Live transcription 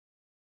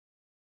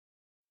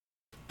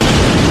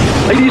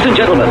Ladies and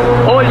gentlemen,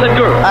 boys and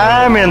girls.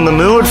 I'm in the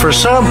mood for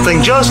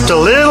something just a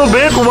little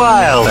bit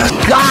wild.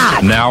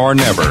 God! Now or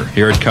never,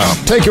 here it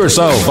comes. Take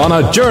yourself on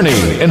a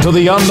journey into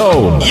the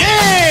unknown.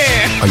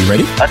 Yeah! Are you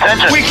ready?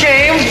 Attention. We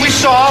came, we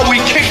saw, we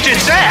kicked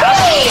its ass.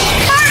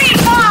 Party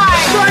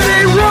time!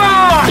 Friday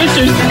rock! This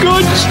is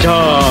good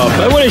stuff.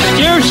 I want to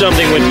share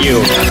something with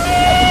you.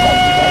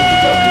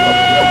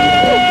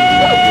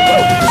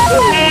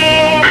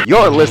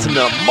 You're listening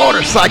to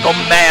Motorcycle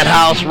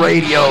Madhouse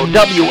Radio,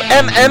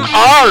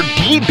 WMMR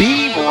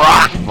DB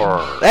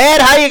Rockford. And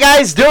how you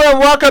guys doing?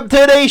 Welcome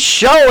to the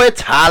show.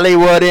 It's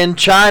Hollywood in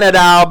China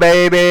now,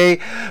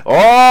 baby.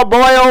 Oh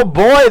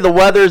boy, the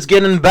weather's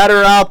getting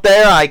better out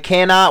there. I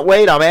cannot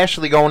wait. I'm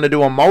actually going to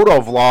do a moto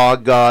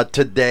vlog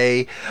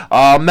today.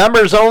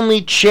 Members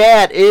only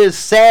chat is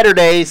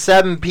Saturday,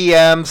 7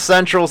 p.m.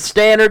 Central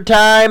Standard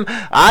Time.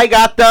 I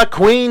got the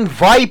Queen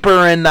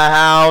Viper in the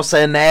house,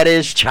 and that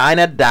is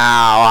China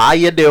Dow. How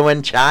you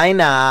doing,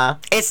 China?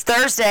 It's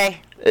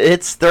Thursday.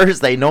 It's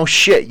Thursday. No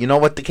shit. You know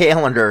what the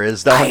calendar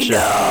is, don't you?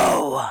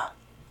 I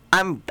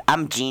know.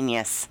 I'm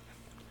genius.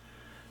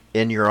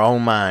 In your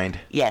own mind.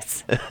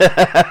 Yes.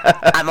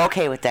 I'm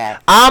okay with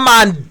that. I'm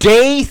on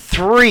day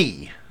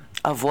 3.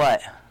 Of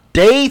what?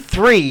 Day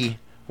 3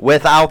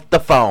 without the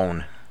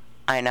phone.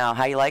 I know.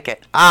 How you like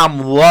it? I'm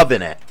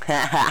loving it.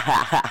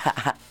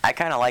 I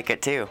kind of like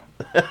it too.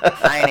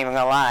 I ain't even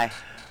gonna lie.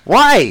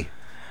 Why?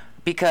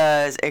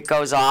 Because it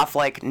goes off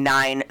like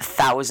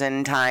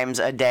 9,000 times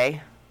a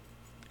day.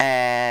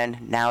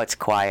 And now it's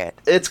quiet.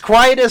 It's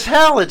quiet as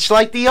hell. It's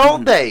like the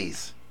old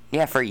days.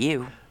 Yeah, for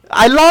you.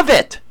 I love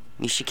it.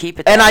 You should keep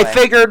it that And I way.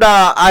 figured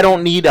I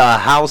don't need a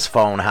house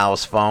phone.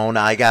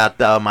 I got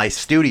my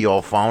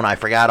studio phone. I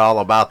forgot all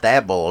about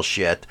that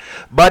bullshit.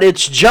 But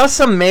it's just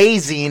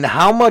amazing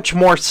how much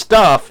more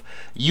stuff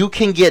you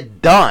can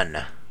get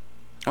done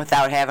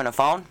Without having a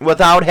phone?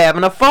 without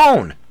having a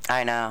phone.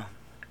 I know.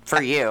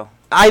 For you.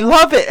 I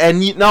love it.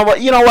 And you know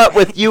what?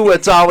 With you,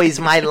 it's always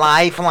my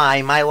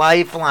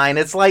lifeline.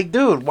 It's like,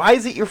 dude, why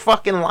is it your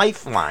fucking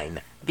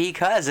lifeline?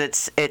 Because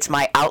it's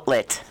my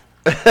outlet.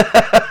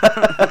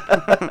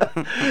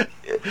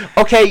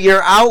 Okay,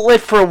 your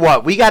outlet for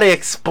what? We got to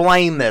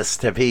explain this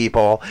to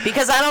people.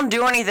 Because I don't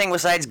do anything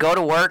besides go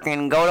to work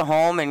and go to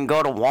home and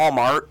go to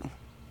Walmart.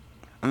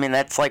 I mean,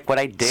 that's like what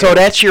I do. So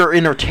that's your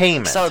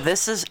entertainment. So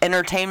this is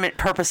entertainment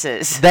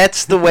purposes.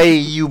 That's the way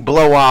you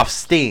blow off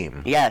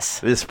steam.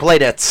 Yes. Is play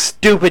that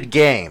stupid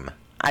game.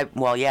 I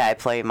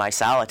play my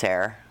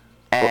solitaire.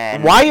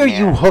 And Why are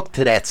you hooked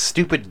to that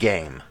stupid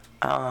game?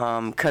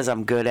 'Cause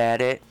I'm good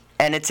at it.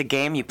 And it's a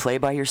game you play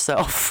by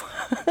yourself.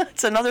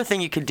 It's another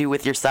thing you could do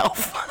with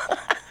yourself.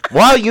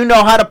 Well, you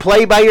know how to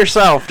play by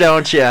yourself,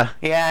 don't you?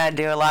 Yeah, I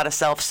do a lot of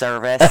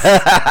self-service.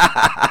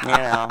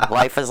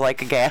 Life is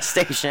like a gas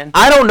station.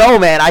 I don't know,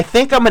 man. I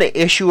think I'm going to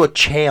issue a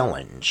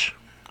challenge.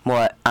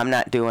 What? I'm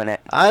not doing it.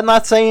 I'm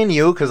not saying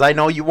you, because I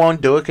know you won't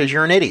do it because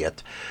you're an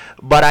idiot.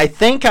 But I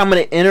think I'm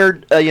going to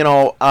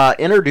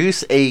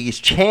introduce a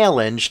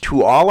challenge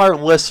to all our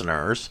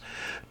listeners.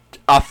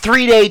 A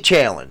 3-day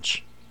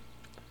challenge.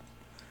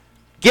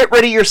 Get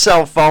rid of your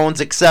cell phones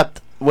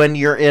except when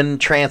you're in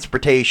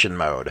transportation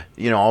mode.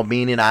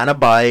 Meaning on a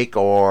bike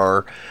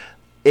or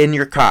in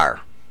your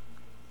car.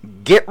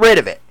 Get rid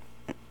of it.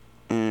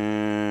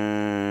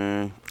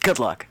 Good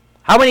luck.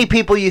 How many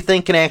people you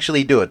think can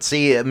actually do it?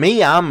 See,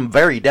 me, I'm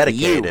very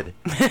dedicated.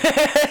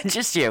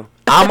 Just you.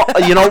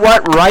 You know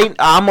what? Right?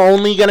 I'm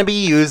only going to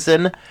be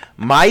using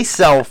my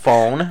cell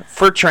phone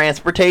for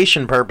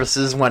transportation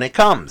purposes when it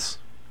comes.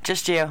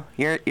 Just you.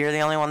 You're the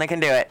only one that can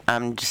do it.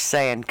 I'm just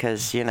saying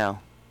because,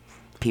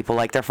 people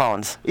like their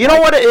phones. You know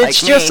what? It's like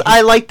just me.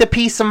 I like the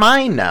peace of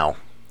mind now.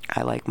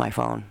 I like my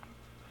phone.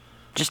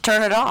 Just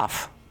turn it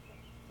off.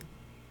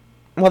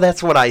 Well,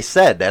 that's what I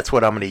said. That's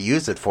what I'm going to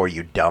use it for,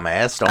 you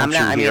dumbass. Don't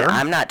you hear?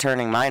 I'm not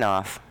turning mine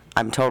off.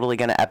 I'm totally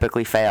going to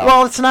epically fail.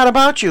 Well, it's not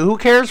about you. Who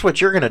cares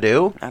what you're going to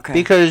do? Okay.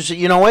 Because,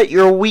 you know what?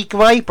 You're a weak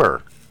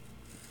viper.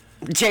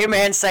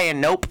 J-Man saying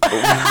nope.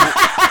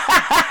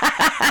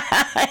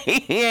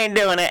 He ain't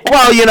doing it.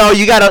 Well, you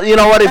gotta, you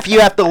know what? If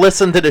you have to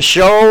listen to the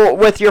show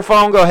with your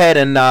phone, go ahead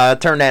and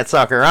turn that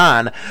sucker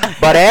on.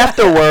 But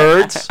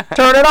afterwards,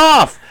 turn it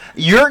off.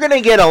 You're going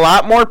to get a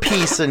lot more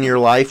peace in your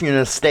life. You're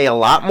going to stay a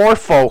lot more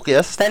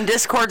focused. Then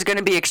Discord's going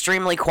to be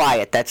extremely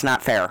quiet. That's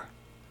not fair.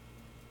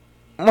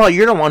 Well,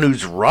 you're the one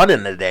who's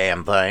running the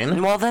damn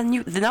thing. Well, then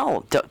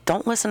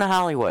don't listen to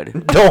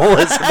Hollywood. Don't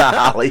listen to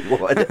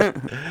Hollywood.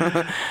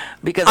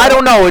 Because I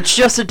don't know. It's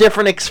just a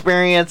different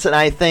experience, and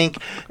I think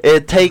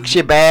it takes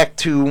you back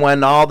to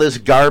when all this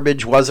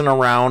garbage wasn't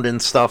around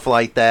and stuff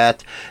like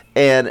that.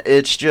 And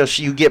it's just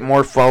you get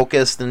more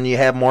focused and you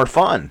have more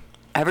fun.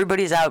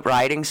 Everybody's out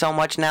riding so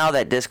much now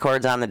that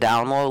Discord's on the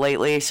down low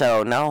lately,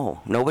 so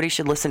no, nobody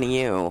should listen to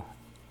you.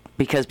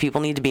 Because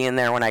people need to be in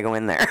there when I go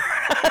in there.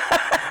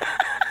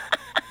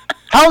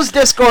 How's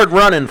Discord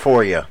running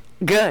for you?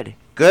 Good.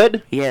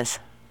 Good? Yes,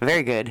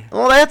 very good.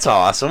 Well, that's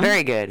awesome.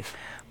 Very good.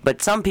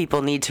 But some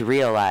people need to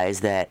realize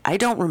that I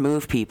don't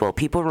remove people.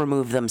 People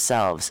remove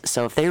themselves.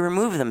 So if they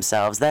remove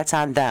themselves, that's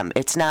on them.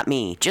 It's not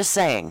me. Just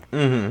saying.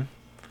 Mm-hmm.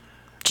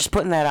 Just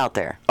putting that out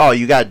there. Oh,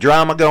 you got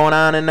drama going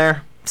on in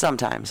there?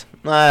 Sometimes.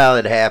 Well,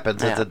 it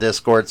happens. It's Yeah. a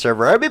Discord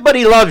server.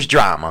 Everybody loves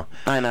drama.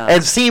 I know.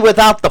 And see,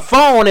 without the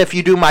phone, if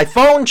you do my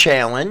phone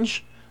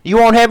challenge, you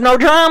won't have no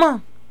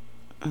drama.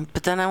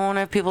 But then I won't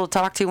have people to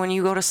talk to when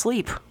you go to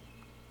sleep.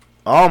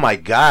 Oh my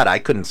God, I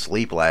couldn't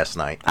sleep last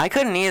night. I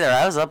couldn't either.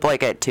 I was up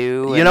like at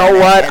 2. You know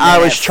what? I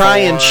was at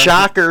trying 4.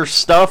 shocker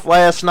stuff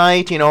last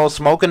night,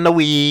 smoking the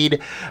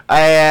weed,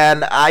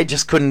 and I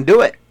just couldn't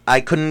do it. I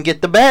couldn't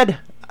get to bed.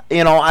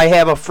 I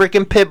have a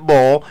freaking pit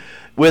bull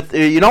with,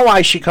 you know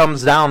why she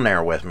comes down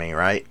there with me,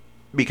 right?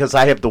 Because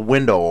I have the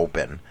window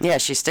open. Yeah,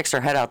 she sticks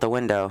her head out the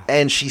window.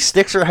 And she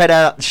sticks her head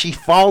out, she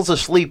falls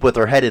asleep with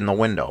her head in the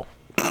window.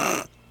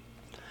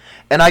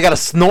 And I got a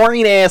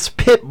snoring ass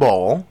pit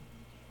bull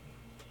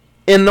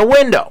in the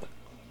window.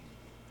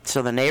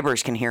 So the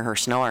neighbors can hear her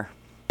snore.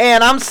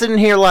 And I'm sitting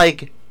here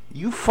like,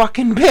 you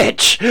fucking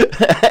bitch.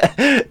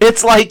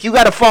 It's like you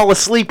got to fall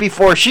asleep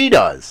before she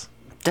does.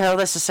 Hell,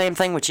 that's the same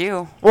thing with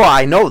you. Well,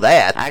 I know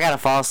that. I gotta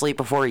fall asleep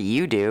before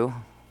you do.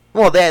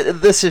 Well,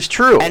 this is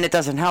true. And it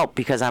doesn't help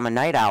because I'm a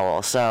night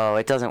owl, so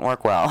it doesn't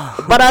work well.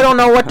 But I don't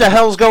know what the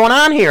hell's going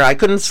on here. I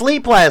couldn't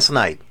sleep last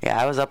night.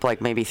 Yeah, I was up like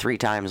maybe 3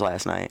 times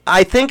last night.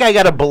 I think I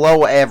got a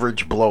below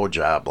average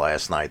blowjob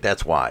last night.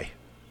 That's why.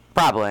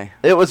 Probably.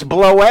 It was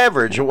below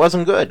average. It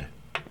wasn't good.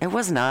 It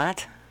was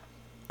not.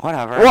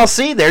 Whatever. Well,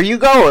 see, there you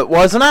go. It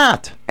was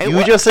not.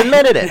 You just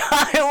admitted it.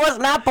 It was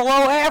not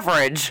below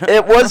average.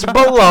 It was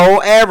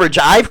below average.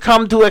 I've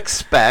come to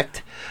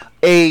expect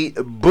a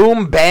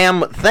boom,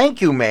 bam,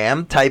 thank you,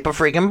 ma'am type of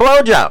freaking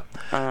blowjob.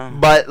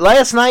 But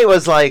last night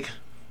was like,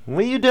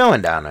 what are you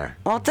doing down there?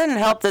 Well, it didn't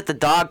help that the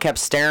dog kept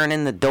staring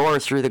in the door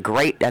through the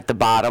grate at the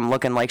bottom,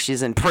 looking like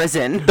she's in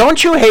prison.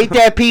 Don't you hate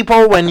that,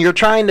 people, when you're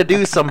trying to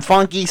do some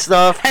funky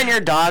stuff? And your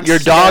dogs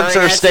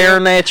are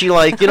staring at you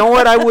like, you know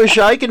what, I wish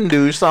I can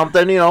do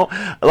something,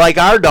 Like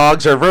our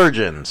dogs are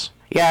virgins.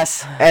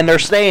 Yes. And they're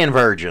staying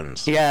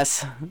virgins.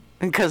 Yes.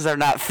 Because they're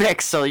not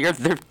fixed, so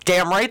they're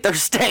damn right they're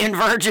staying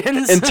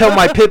virgins. Until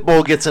my pit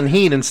bull gets in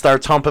heat and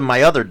starts humping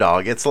my other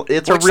dog. It's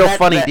a real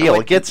funny deal.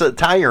 It gets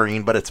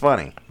tiring, but it's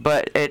funny.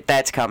 But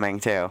that's coming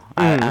too.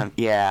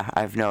 Yeah,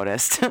 I've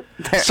noticed.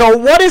 So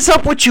what is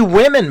up with you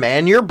women,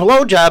 man? Your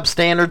blowjob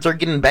standards are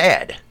getting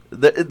bad.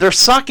 They're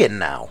sucking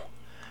now.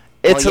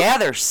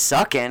 They're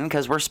sucking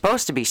because we're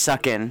supposed to be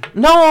sucking.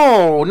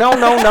 No.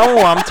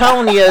 I'm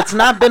telling you, it's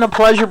not been a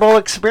pleasurable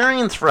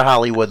experience for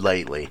Hollywood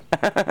lately.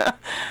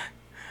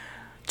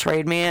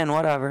 Trade me in,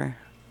 whatever.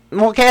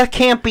 Well, that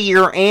can't be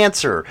your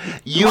answer.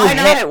 Why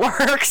not? It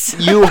works.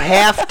 You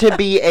have to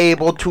be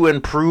able to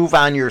improve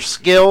on your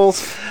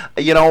skills.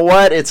 You know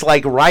what? It's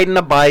like riding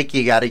a bike.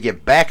 You got to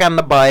get back on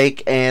the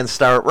bike and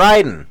start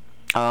riding.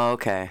 Oh,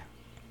 okay.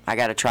 I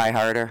got to try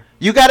harder.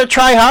 You got to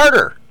try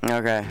harder.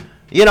 Okay.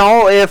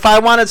 If I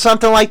wanted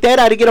something like that,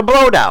 I'd get a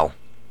blowdow.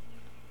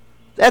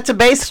 That's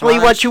basically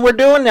what you were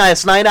doing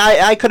last night.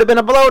 I could have been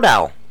a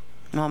blowdow.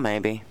 Well,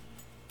 maybe.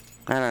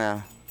 I don't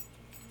know.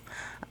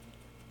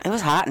 It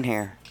was hot in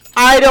here.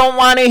 I don't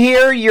want to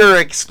hear your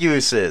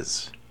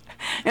excuses.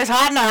 It's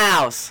hot in the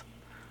house.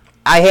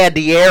 I had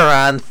the air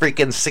on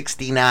freaking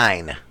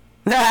 69.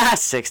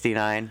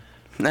 69.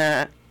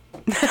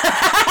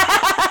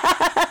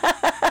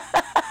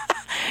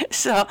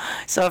 So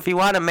if you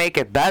want to make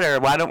it better,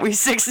 why don't we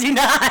 69?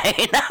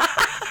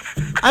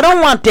 I don't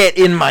want that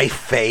in my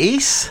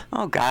face.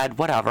 Oh, God,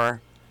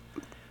 whatever.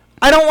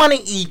 I don't want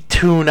to eat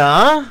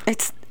tuna.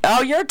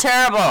 You're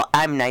terrible.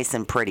 I'm nice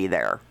and pretty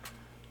there.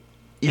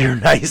 You're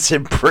nice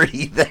and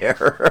pretty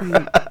there.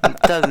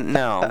 Doesn't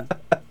know.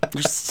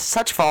 You're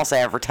such false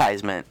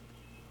advertisement.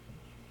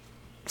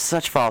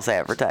 Such false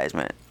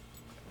advertisement.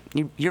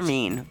 You're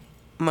mean.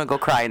 I'm going to go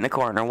cry in the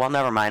corner. Well,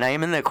 never mind. I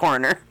am in the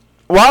corner.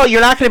 Well,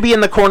 you're not going to be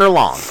in the corner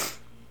long.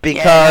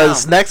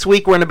 Because next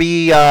week we're going to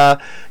be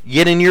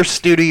getting your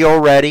studio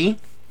ready.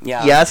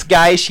 Yeah. Yes,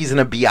 guys, she's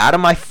going to be out of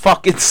my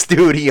fucking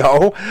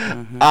studio.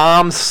 Mm-hmm.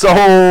 I'm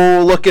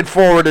so looking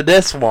forward to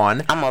this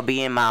one. I'm going to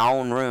be in my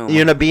own room.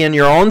 You're going to be in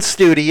your own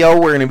studio.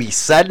 We're going to be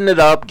setting it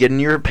up, getting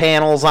your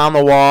panels on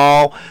the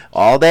wall,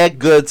 all that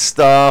good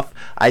stuff.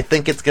 I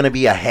think it's going to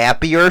be a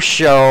happier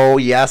show.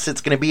 Yes, it's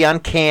going to be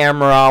on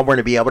camera. We're going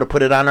to be able to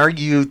put it on our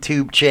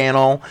YouTube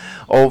channel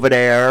over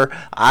there.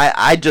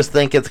 I just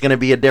think it's going to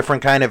be a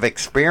different kind of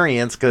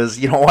experience because,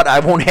 you know what,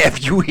 I won't have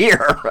you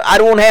here. I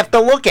don't have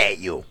to look at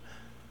you.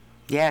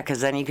 Yeah,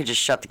 because then you could just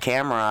shut the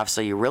camera off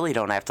so you really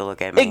don't have to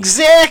look at me.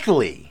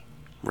 Exactly.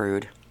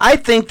 Rude. I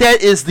think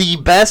that is the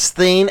best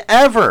thing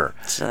ever.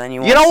 So then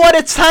you know what?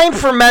 It's time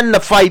for men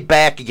to fight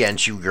back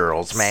against you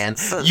girls, man.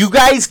 You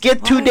guys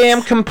get too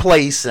damn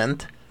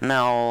complacent.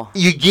 No.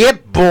 You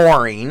get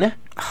boring.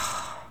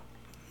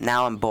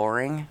 Now I'm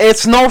boring?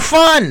 It's no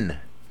fun.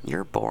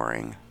 You're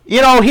boring.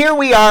 Here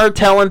we are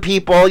telling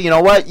people, you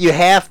know what? You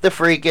have to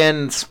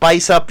freaking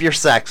spice up your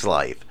sex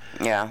life.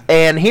 Yeah.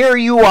 And here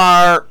you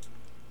are.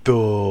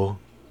 Duh.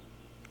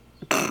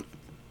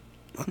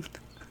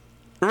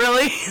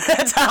 Really?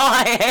 That's how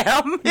I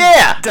am?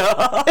 Yeah.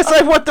 Duh. It's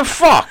like, what the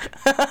fuck?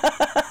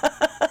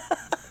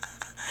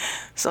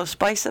 So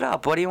spice it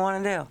up. What do you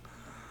want to do?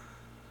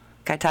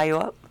 Can I tie you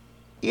up?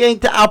 You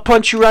ain't. I'll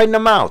punch you right in the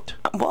mouth.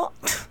 Well,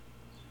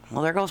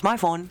 there goes my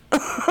phone.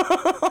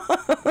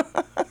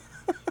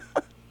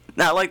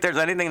 Not like there's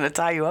anything to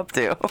tie you up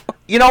to.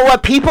 You know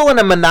what? People in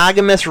a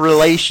monogamous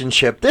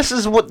relationship, this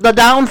is what the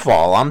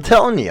downfall. I'm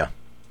telling you.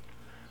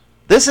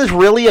 This is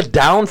really a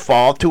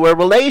downfall to a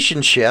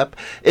relationship,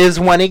 is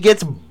when it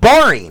gets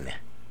boring.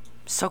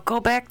 So go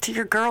back to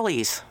your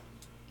girlies.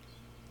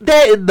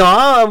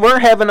 No, we're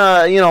having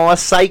a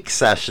psych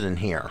session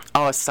here.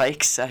 Oh, a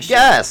psych session?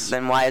 Yes.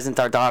 Then why isn't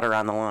our daughter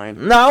on the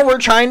line? No, we're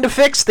trying to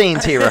fix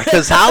things here.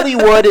 Because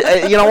Hollywood,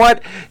 you know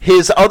what?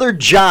 His other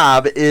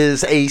job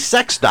is a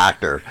sex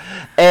doctor.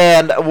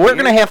 And we're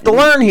going to have to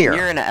learn here.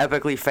 You're going to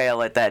epically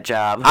fail at that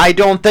job. I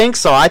don't think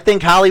so. I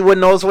think Hollywood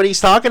knows what he's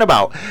talking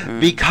about.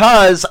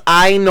 Because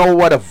I know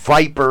what a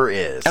viper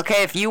is.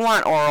 Okay, if you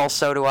want oral,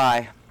 so do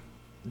I.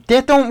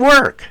 That don't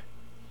work.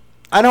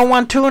 I don't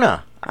want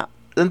tuna.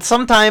 And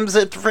sometimes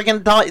it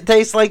freaking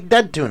tastes like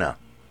dead tuna.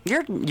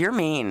 You're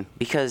mean,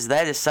 because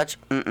that is such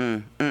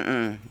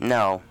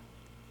no.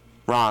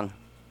 Wrong.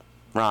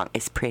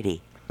 It's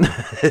pretty.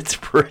 It's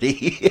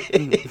pretty.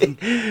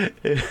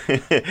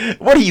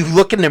 What, are you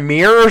look in the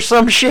mirror or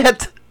some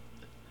shit?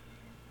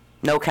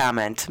 No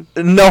comment.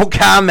 No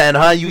comment,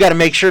 huh? You got to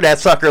make sure that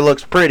sucker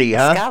looks pretty,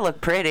 huh? It's gotta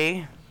look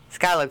pretty.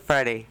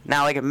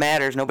 Not like it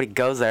matters. Nobody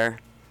goes there.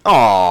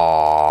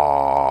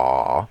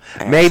 Aww.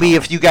 Maybe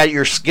if you got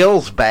your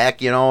skills back,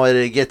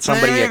 it'd get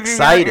somebody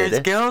excited.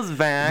 Your skills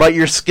back. But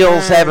your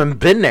skills haven't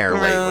been there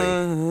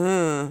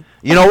lately.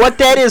 You know what?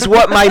 That is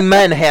what my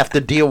men have to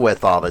deal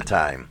with all the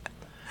time.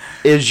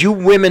 Is you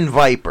women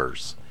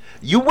vipers.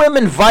 You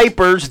women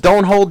vipers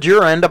don't hold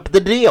your end of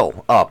the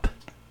deal up.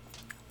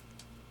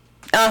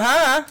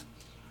 I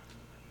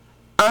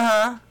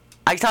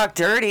talk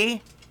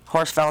dirty.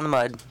 Horse fell in the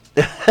mud.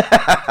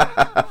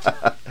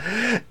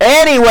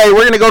 Anyway,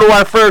 we're going to go to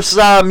our first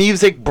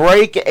music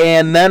break,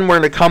 and then we're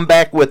going to come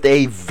back with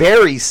a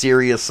very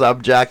serious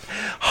subject.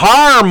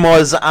 Harm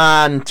was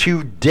on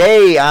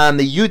today on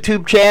the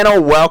YouTube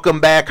channel. Welcome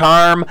back,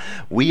 Harm.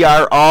 We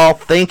are all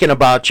thinking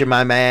about you,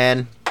 my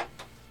man.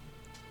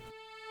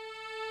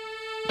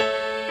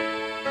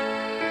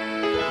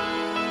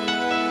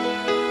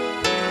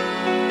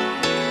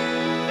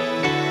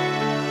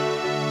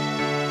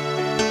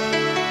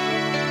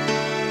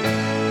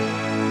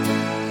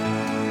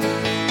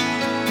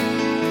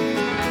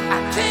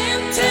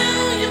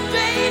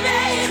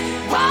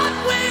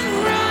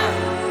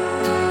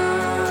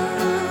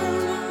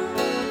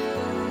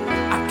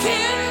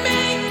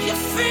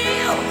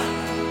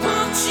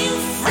 You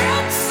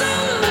felt so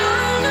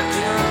long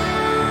ago.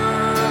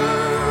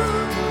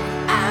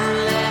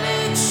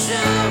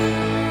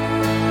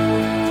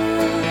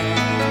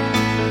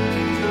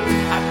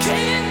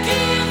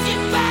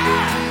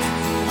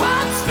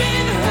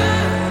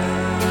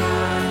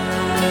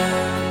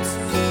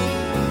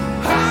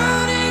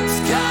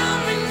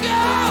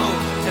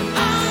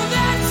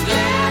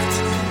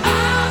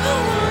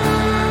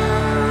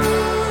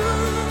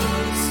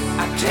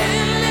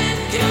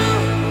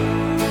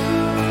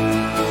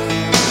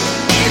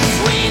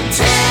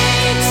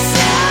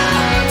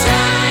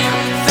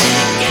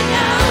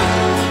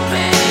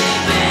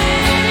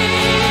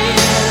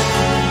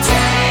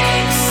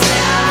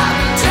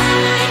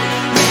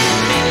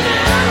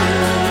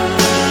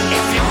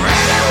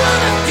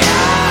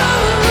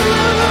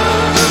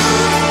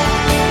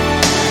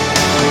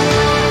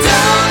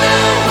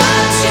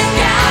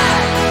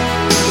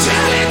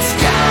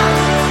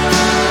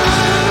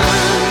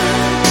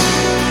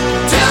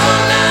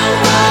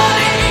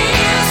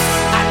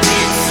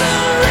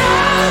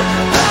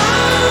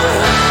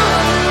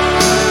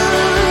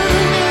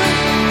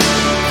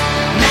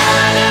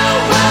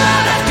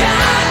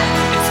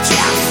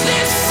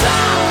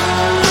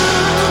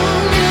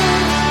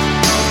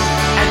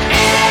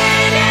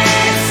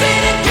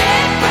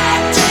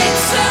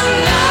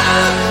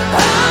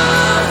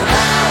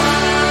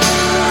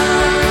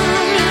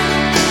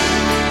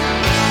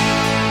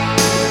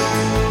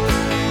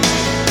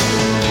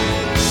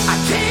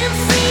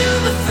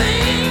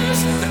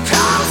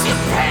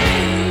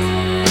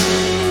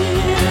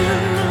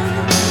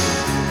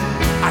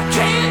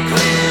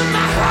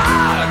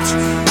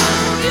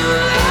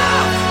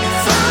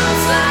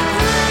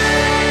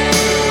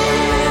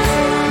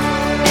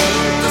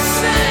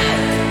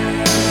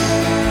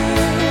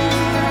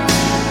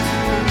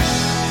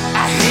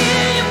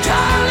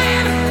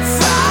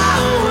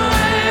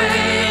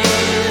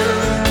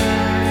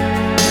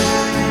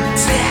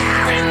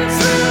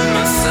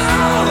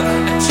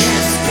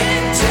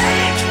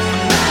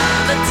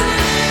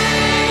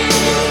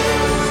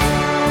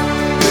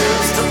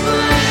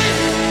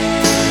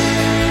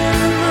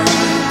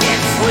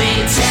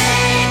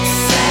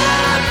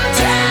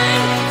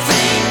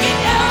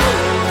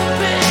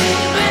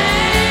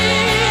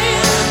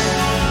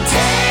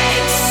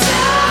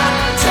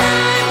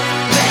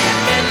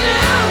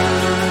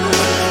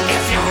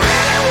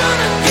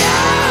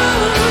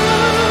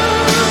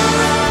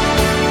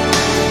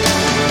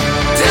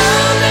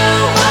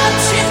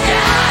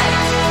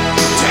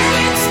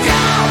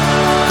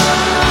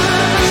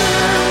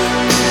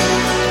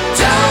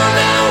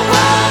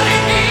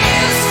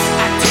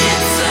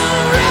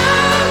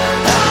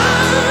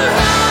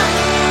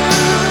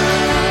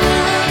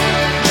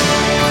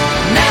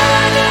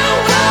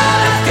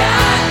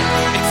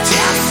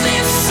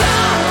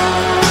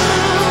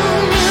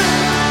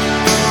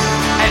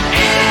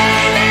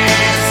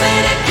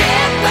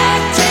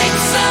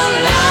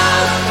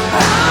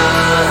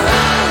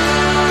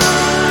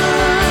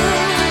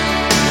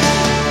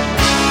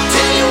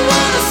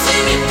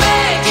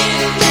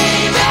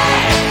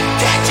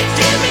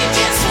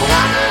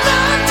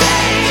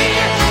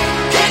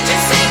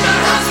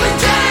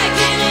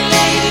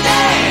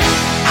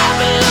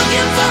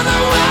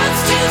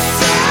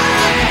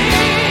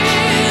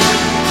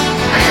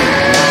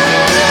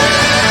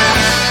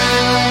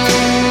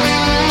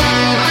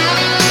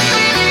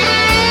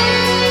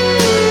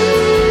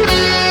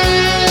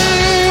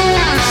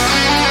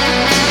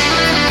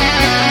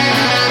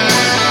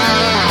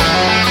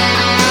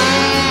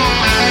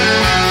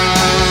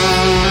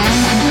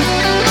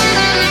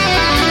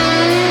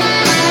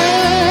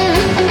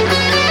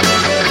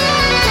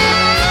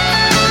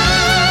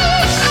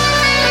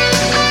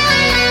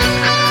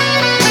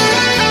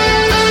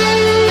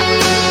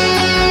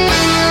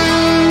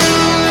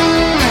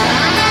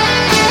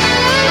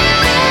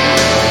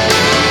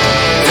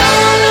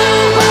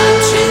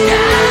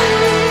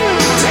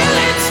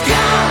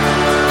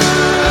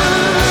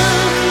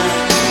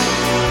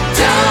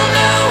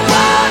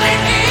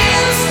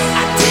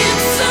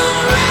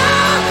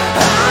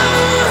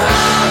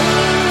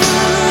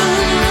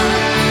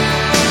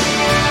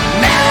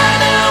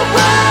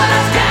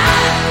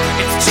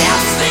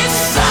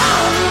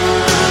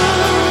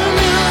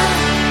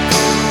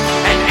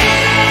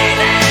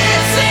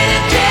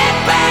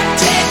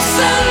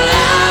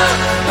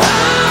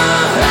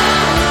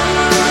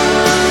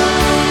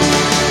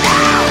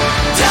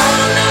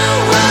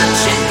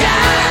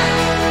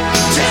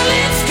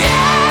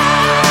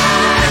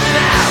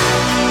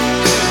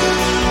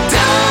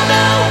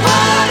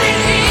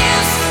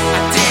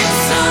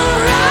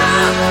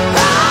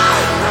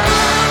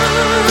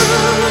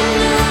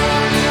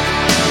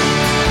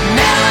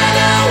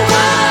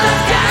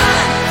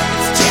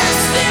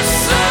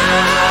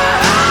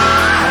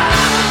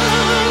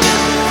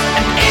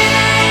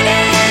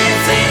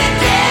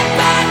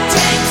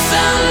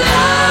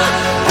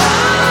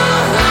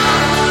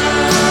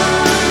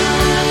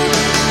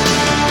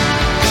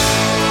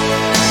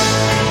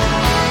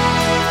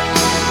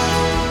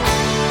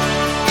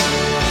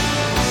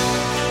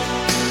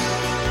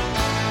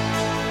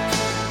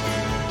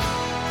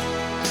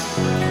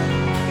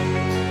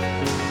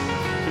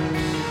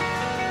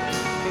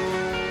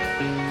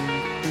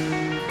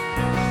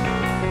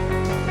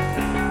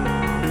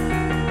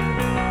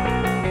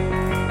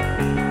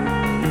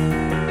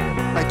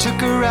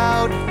 her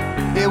out.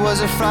 It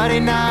was a Friday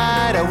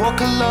night, I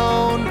woke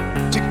alone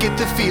to get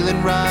the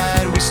feeling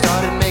right. We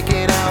started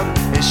making out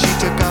and she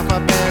took off my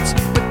pants,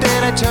 but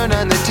then I turned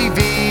on the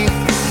TV.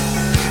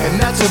 And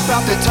that's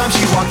about the time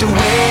she walked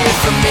away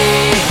from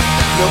me.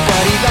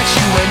 Nobody likes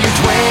you when you're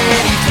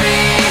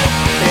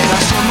 23. And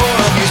I still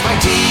more abuse my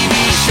TV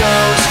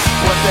shows.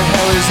 What the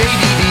hell is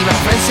ADD? My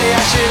friends say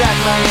I should act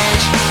my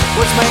age.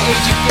 What's my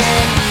age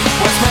again?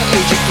 What's my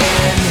age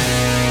again?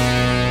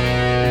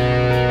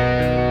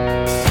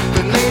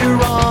 But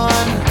later on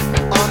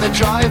the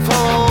drive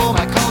home,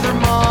 I called her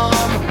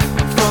mom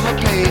from a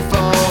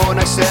payphone.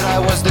 I said I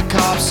was the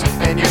cops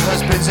and your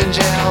husband's in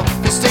jail.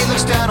 The state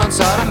looks down on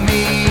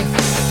sodomy.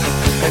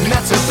 And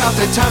that's about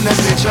the time that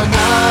bitch hung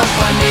up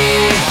on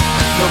me.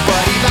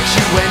 Nobody likes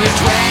you when you're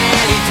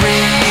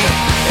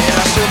 23. And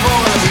I still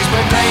wanna lose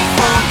my bank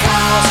phone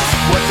calls.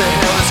 What the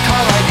hell is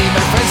call ID?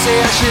 My friends say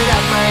I should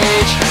have my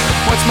age.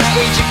 What's my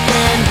age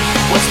again?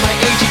 What's my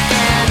age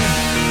again?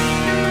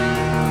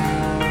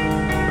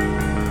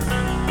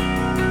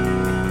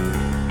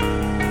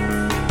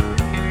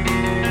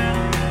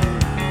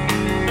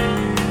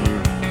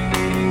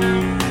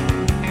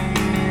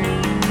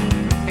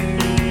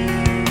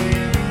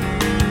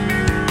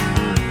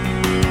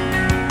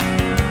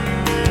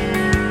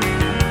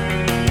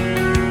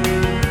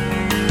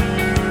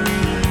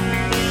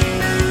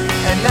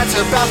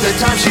 About the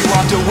time she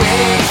walked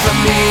away from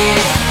me.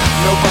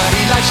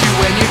 Nobody likes you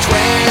when you're 23.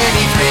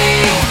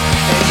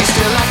 And you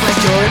still act like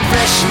you're in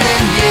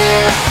freshman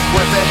year.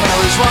 What the hell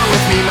is wrong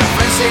with me? My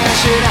friends say I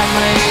should act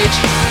my age.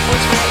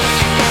 What's my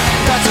age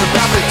again? That's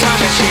about the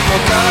time that she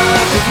broke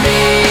up with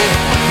me.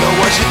 No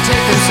one should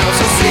take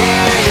themselves so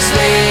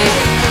seriously.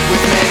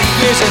 With many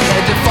years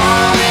ahead to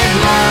fall in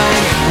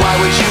line. Why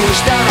would you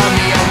wish down on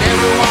me? I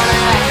never wanna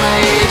act my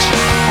age.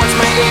 What's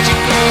my age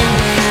again?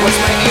 What's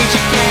my age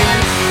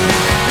again?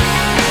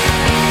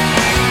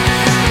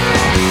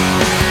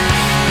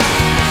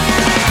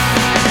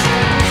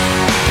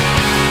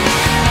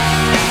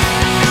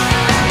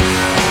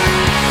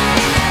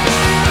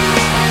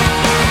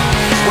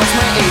 What's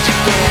my age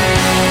again?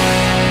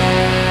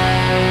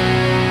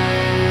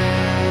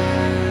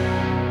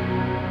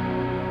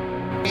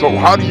 So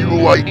how do you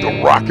like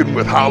the Rockin'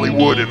 with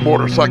Hollywood and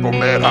Motorcycle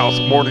Madhouse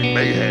Morning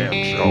Mayhem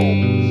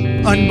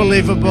show?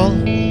 Unbelievable.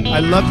 I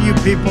love you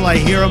people. I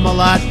hear them a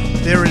lot.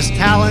 They're as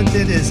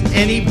talented as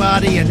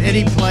anybody and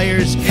any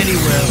players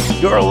anywhere.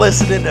 You're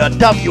listening to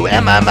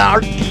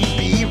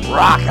WMMRDB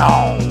Rock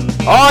On.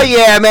 Oh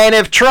yeah, man,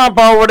 if Trump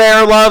over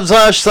there loves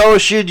us, so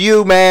should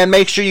you, man.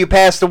 Make sure you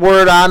pass the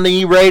word on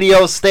the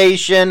radio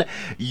station.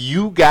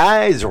 You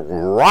guys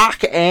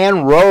rock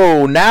and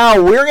roll.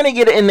 Now, we're going to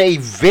get in a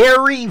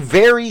very,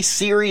 very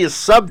serious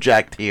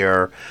subject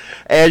here.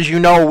 As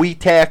you know, we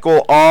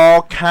tackle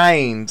all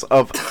kinds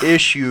of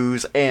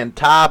issues and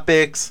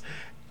topics,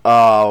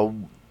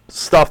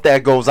 stuff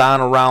that goes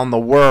on around the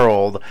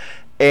world.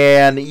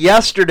 And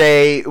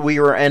yesterday, we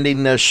were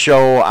ending this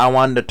show, I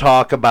wanted to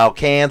talk about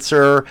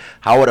cancer,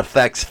 how it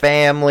affects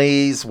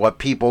families, what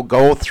people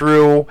go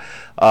through,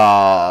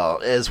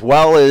 as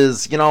well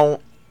as, you know,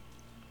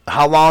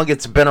 how long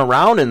it's been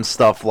around and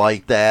stuff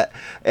like that.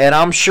 And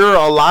I'm sure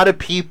a lot of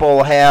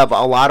people have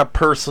a lot of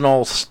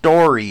personal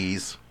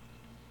stories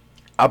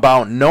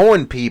about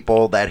knowing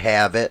people that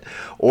have it,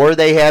 or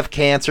they have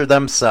cancer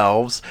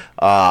themselves.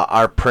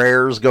 Our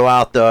prayers go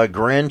out to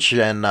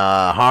Grinch and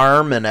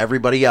Harm and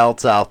everybody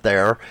else out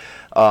there.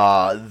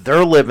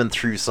 They're living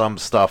through some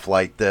stuff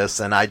like this,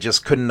 and I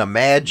just couldn't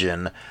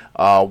imagine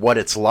what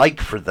it's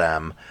like for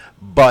them.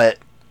 But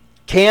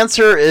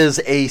cancer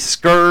is a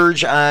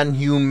scourge on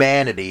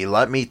humanity,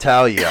 let me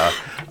tell you.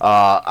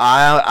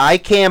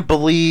 I can't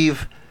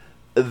believe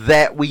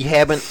that we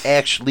haven't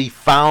actually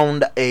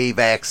found a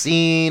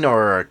vaccine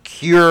or a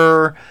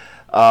cure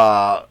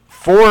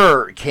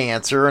for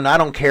cancer, and I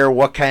don't care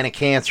what kind of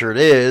cancer it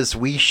is.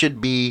 We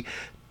should be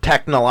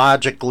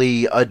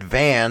technologically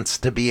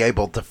advanced to be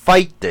able to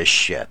fight this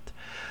shit.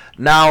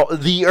 Now,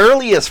 the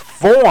earliest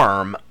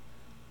form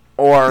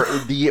or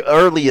the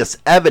earliest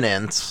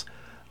evidence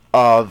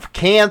of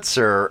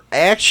cancer,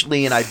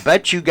 actually, and I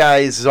bet you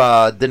guys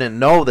didn't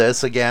know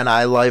this, again,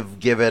 I love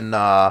giving,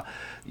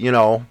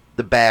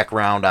 the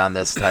background on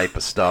this type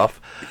of stuff.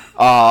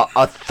 A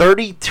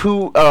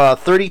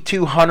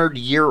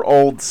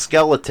 3,200-year-old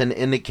skeleton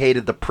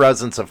indicated the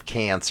presence of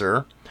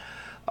cancer.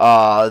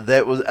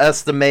 That was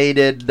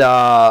estimated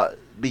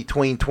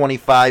between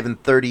 25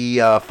 and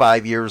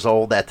 35 years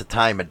old at the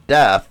time of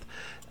death,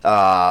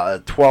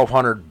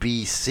 1200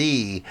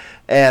 BC.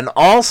 And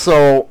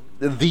also,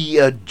 the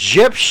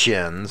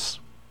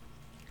Egyptians,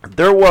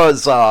 there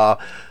was a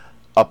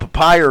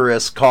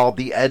papyrus called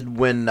the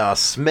Edwin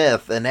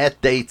Smith, and that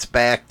dates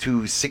back to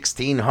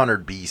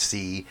 1600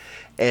 BC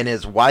and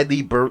is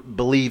widely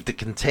believed to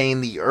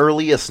contain the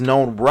earliest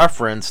known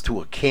reference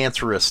to a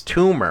cancerous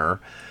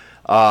tumor.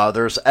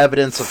 There's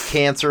evidence of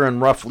cancer in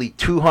roughly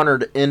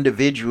 200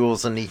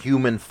 individuals in the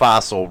human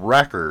fossil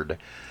record,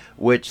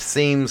 which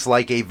seems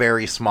like a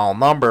very small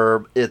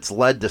number. It's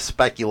led to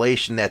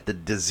speculation that the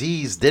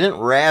disease didn't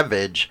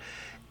ravage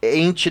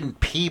ancient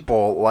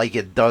people like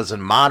it does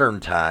in modern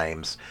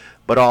times.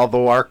 But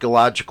although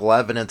archaeological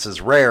evidence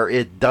is rare,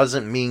 it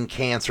doesn't mean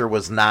cancer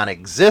was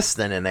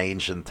non-existent in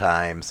ancient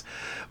times.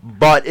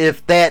 But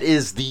if that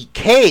is the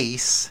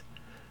case,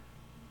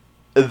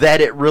 that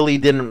it really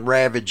didn't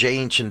ravage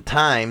ancient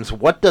times,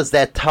 what does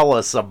that tell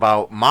us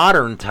about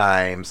modern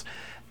times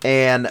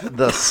and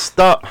the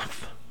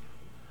stuff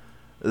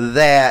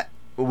that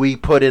we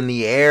put in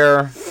the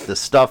air, the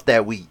stuff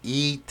that we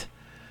eat,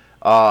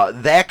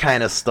 that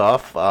kind of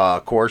stuff?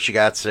 Of course, you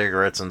got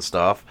cigarettes and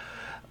stuff.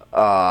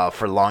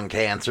 For lung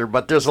cancer,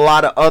 but there's a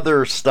lot of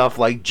other stuff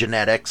like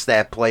genetics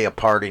that play a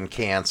part in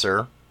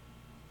cancer.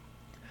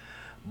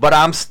 But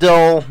I'm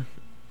still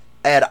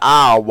at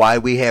awe why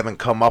we haven't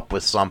come up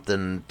with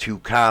something to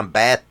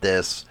combat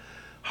this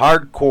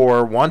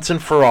hardcore once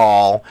and for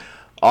all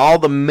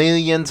the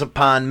millions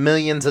upon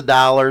millions of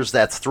dollars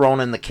that's thrown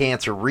in the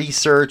cancer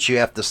research. You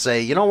have to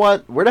say, you know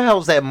what, where the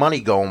hell's that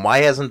money going? Why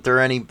hasn't there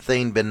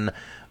anything been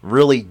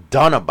really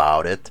done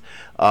about it?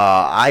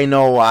 I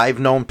know I've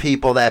known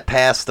people that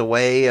passed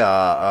away.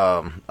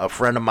 A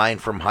friend of mine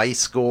from high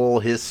school,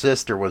 his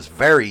sister was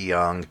very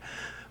young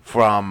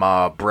from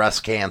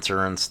breast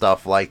cancer and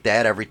stuff like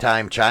that. Every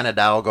time China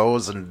Doll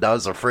goes and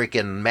does a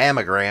freaking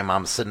mammogram,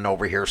 I'm sitting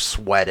over here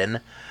sweating.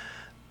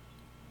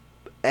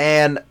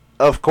 And,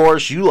 of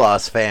course, you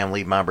lost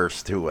family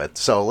members to it.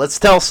 So let's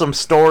tell some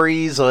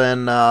stories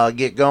and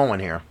get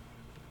going here.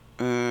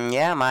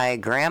 Yeah, my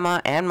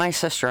grandma and my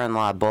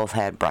sister-in-law both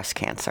had breast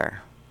cancer.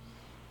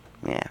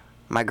 Yeah,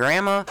 my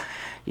grandma,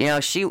 you know,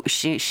 she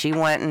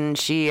went and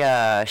she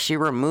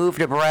removed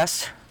a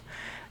breast,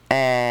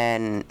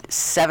 and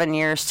 7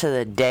 years to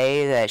the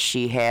day that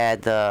she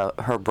had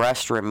her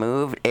breast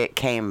removed, it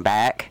came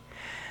back.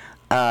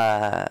 She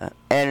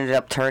ended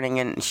up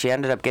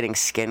getting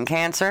skin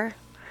cancer,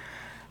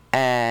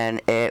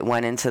 and it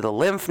went into the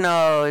lymph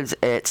nodes.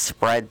 It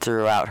spread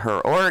throughout her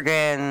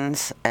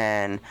organs,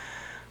 and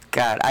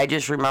God, I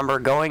just remember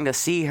going to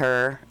see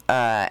her,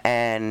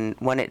 and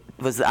when it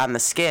was on the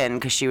skin,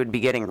 because she would be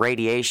getting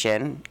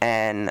radiation,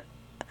 and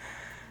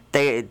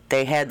they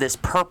had this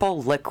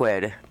purple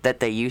liquid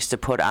that they used to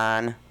put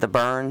on the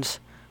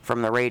burns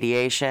from the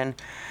radiation,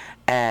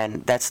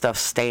 and that stuff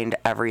stained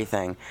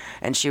everything.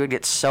 And she would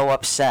get so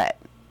upset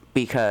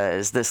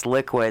because this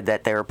liquid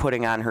that they were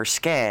putting on her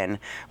skin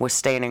was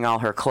staining all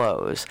her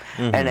clothes.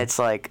 Mm-hmm. And it's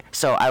like,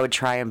 so I would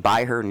try and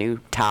buy her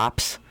new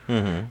tops,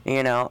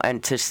 you know,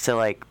 and just to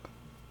like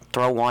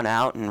throw one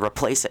out and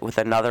replace it with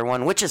another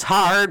one, which is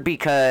hard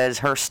because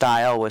her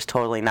style was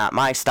totally not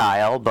my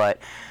style, but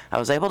I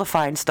was able to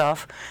find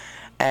stuff.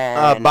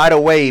 And by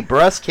the way,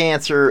 breast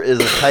cancer is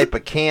a type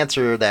of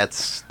cancer that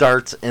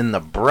starts in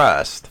the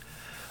breast.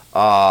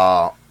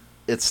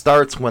 It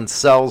starts when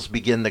cells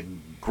begin to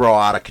grow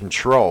out of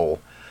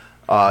control.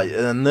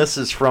 And this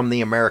is from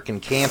the American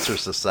Cancer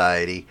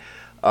Society.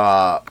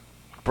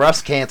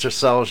 Breast cancer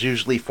cells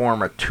usually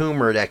form a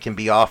tumor that can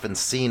be often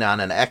seen on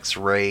an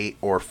X-ray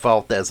or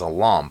felt as a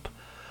lump.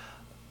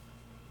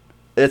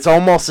 It's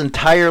almost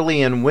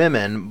entirely in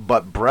women,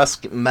 but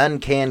men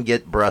can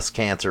get breast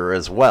cancer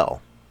as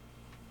well.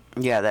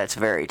 Yeah, that's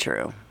very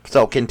true.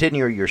 So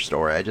continue your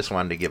story. I just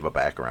wanted to give a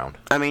background.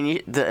 I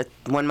mean,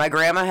 when my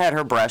grandma had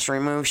her breast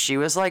removed, she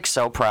was like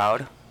so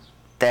proud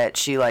that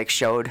she like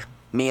showed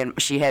me, and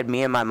she had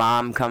me and my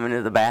mom come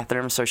into the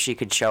bathroom so she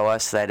could show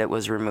us that it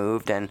was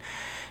removed. And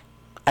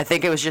I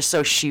think it was just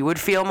so she would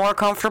feel more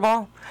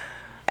comfortable.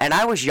 And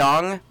I was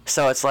young,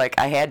 so it's like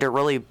I had to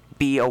really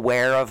be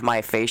aware of my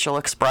facial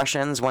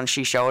expressions when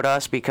she showed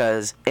us,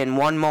 because in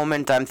one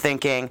moment I'm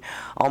thinking,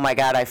 oh my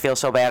God, I feel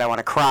so bad, I want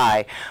to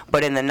cry.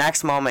 But in the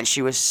next moment,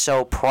 she was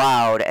so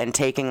proud and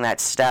taking that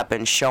step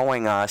and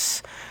showing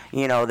us,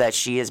 you know, that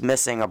she is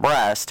missing a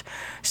breast.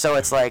 So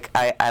it's like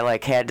I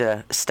like had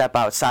to step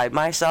outside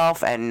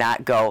myself and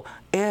not go,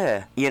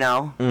 you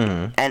know?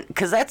 Mm-hmm. And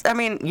because that's, I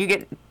mean,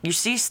 you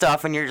see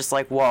stuff and you're just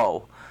like,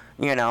 whoa,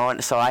 you know?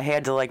 And so I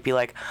had to like be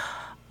like,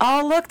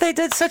 oh, look, they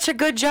did such a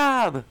good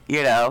job,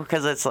 you know?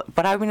 Because it's,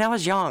 but I mean, I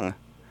was young,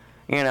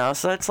 you know?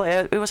 So it's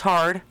like, it was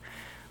hard,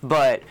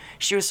 but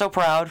she was so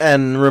proud.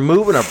 And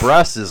removing a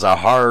breast is a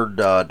hard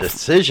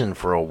decision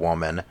for a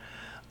woman.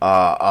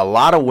 A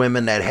lot of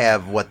women that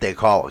have what they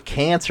call a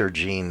cancer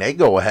gene, they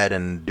go ahead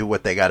and do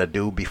what they got to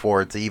do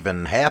before it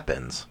even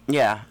happens.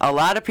 Yeah, a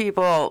lot of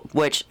people,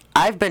 which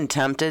I've been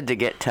tempted to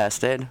get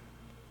tested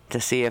to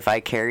see if I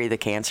carry the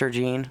cancer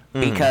gene,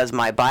 because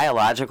my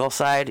biological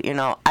side, you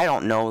know, I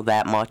don't know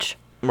that much.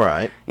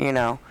 Right. You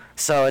know,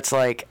 so it's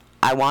like,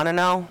 I want to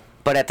know,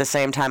 but at the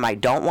same time, I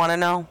don't want to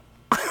know.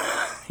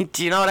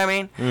 Do you know what I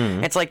mean?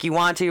 Mm. It's like you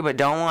want to, but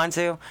don't want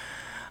to.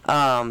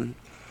 And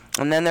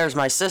then there's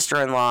my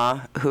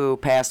sister-in-law who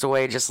passed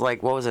away just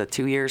like, what was it,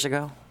 2 years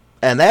ago?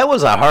 And that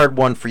was a hard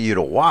one for you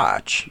to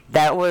watch.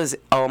 That was,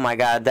 oh my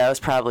God, that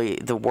was probably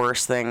the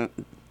worst thing.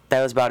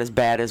 That was about as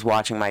bad as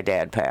watching my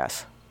dad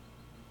pass.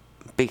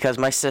 Because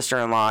my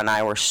sister-in-law and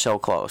I were so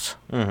close.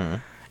 Mm-hmm.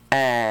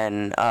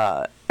 And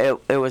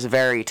it was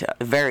very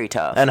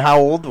tough. And how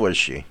old was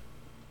she?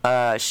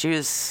 She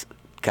was,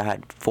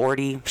 God,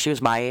 40. She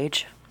was my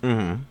age.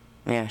 Mm-hmm.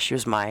 Yeah, she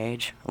was my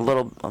age. A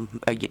little,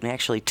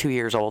 actually 2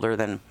 years older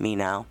than me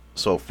now.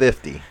 So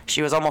 50.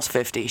 She was almost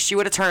 50. She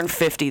would have turned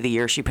 50 the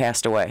year she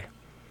passed away.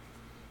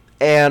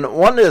 And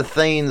one of the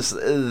things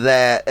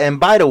that, and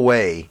by the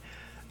way,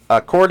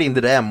 according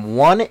to them,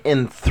 1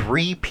 in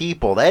 3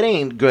 people, that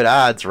ain't good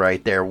odds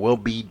right there, will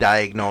be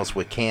diagnosed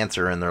with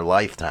cancer in their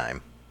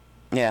lifetime.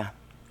 Yeah.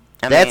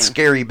 That's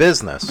scary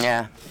business.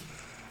 Yeah.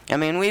 I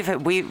mean,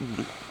 we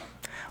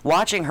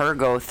watching her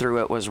go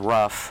through it was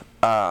rough.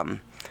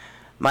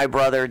 My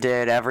brother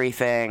did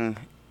everything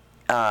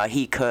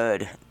he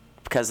could,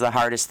 because the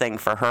hardest thing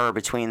for her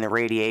between the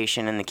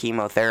radiation and the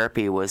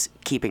chemotherapy was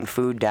keeping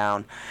food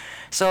down.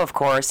 So, of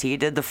course, he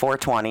did the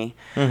 420,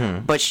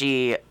 but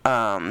she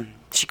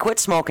quit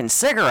smoking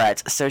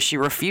cigarettes, so she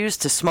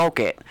refused to smoke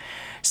it.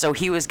 So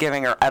he was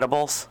giving her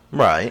edibles.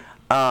 Right.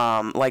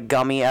 Like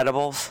gummy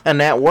edibles. And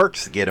that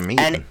works to get them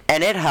eaten.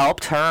 And it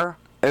helped her.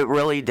 It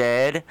really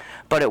did.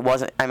 But it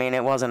wasn't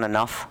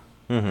enough.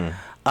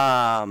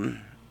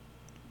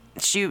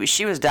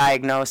 She was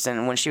diagnosed,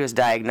 and when she was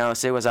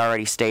diagnosed, it was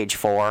already stage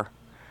 4.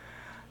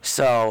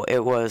 So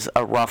it was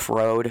a rough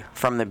road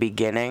from the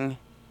beginning.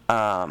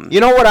 You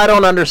know what I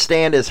don't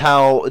understand is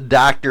how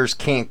doctors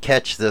can't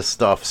catch this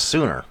stuff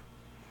sooner.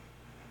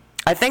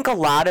 I think a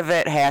lot of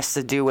it has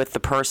to do with the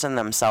person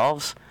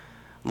themselves.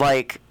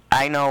 Like,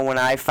 I know when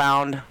I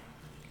found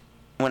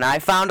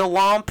a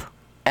lump,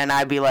 and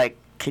I'd be like,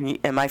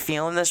 am I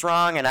feeling this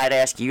wrong? And I'd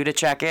ask you to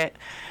check it,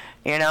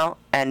 you know?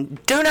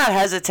 And do not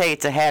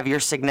hesitate to have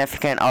your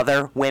significant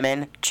other,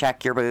 women,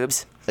 check your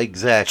boobs.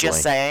 Exactly.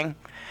 Just saying.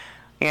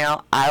 You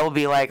know, I will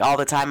be like, all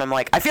the time, I'm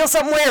like, I feel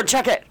something weird,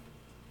 check it.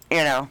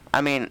 You know,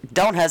 I mean,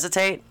 don't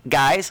hesitate.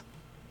 Guys,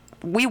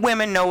 we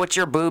women know what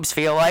your boobs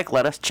feel like.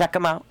 Let us check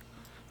them out.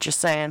 Just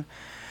saying.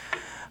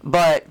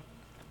 But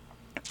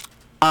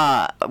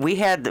we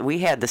had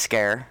the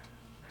scare.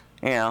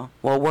 You know,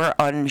 well, we're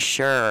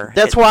unsure.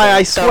 That's why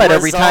I sweat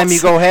every time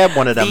you go have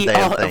one of them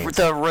damn things.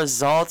 The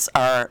results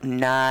are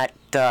not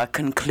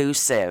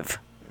conclusive.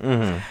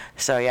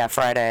 So yeah,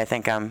 Friday I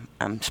think I'm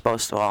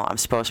supposed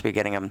to be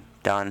getting them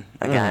done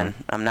again.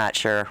 I'm not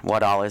sure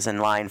what all is in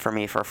line for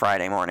me for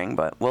Friday morning,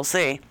 but we'll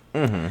see.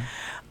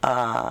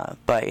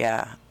 But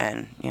yeah,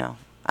 and you know,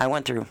 I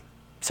went through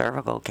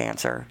cervical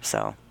cancer,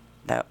 so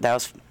that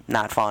was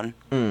not fun.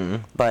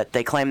 But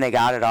they claim they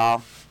got it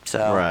all.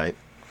 So right.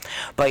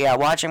 But yeah,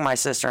 watching my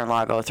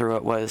sister-in-law go through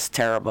it was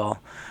terrible.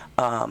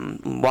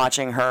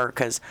 Watching her,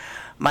 because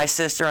my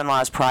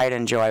sister-in-law's pride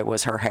and joy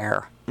was her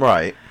hair.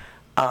 Right.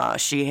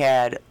 She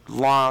had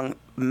long,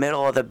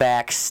 middle of the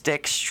back,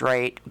 stick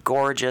straight,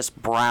 gorgeous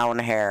brown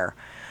hair.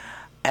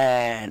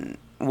 And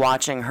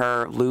watching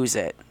her lose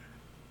it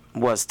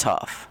was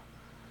tough.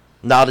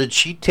 Now, did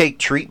she take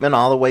treatment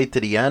all the way to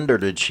the end, or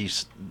did she,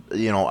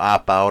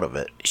 opt out of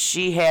it?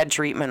 She had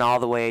treatment all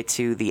the way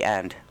to the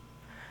end.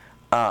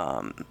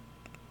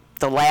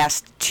 The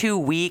last 2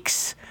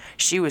 weeks,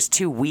 she was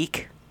too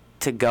weak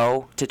to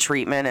go to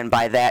treatment, and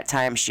by that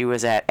time, she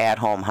was at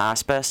home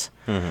hospice.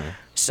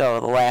 So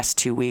the last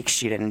 2 weeks,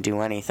 she didn't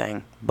do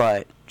anything,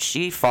 but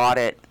she fought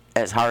it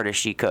as hard as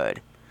she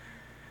could.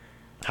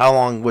 How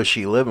long was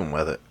she living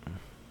with it?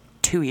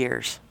 2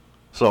 years.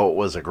 So it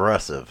was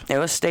aggressive. It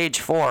was stage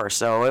 4,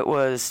 so it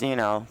was,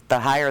 the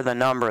higher the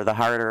number, the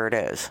harder it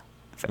is.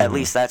 At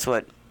least that's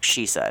what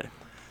she said.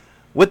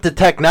 With the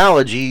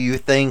technology, you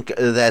think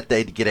that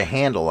they'd get a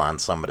handle on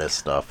some of this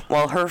stuff.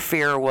 Well, her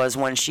fear was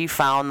when she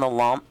found the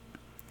lump,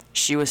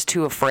 she was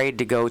too afraid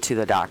to go to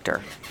the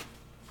doctor,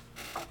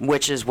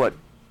 which is what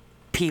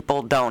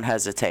people don't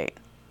hesitate.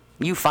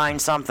 You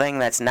find something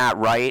that's not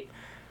right,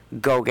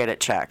 go get it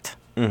checked,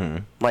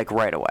 like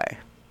right away.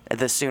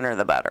 The sooner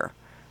the better.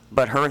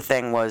 But her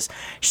thing was,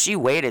 she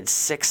waited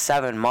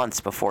 6-7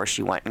 months before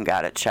she went and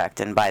got it checked,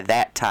 and by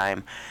that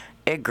time,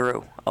 it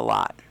grew a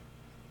lot.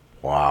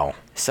 Wow.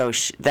 So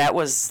that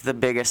was the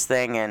biggest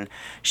thing, and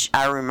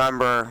I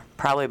remember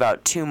probably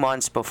about 2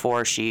 months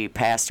before she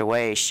passed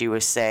away, she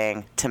was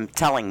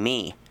telling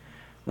me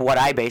what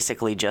I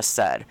basically just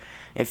said.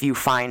 If you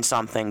find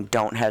something,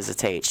 don't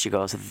hesitate. She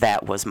goes,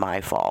 that was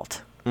my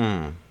fault.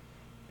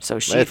 So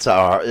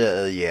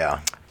yeah.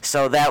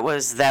 So that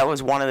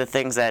was one of the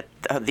things that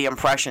the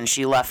impression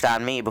she left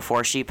on me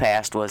before she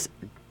passed was,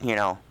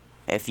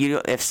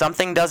 if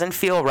something doesn't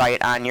feel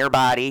right on your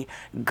body,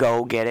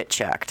 go get it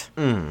checked.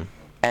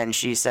 And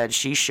she said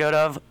she should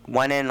have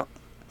went in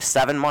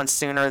 7 months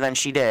sooner than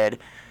she did,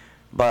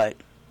 but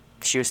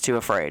she was too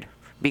afraid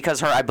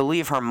because I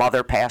believe her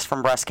mother passed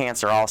from breast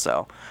cancer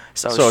also.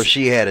 So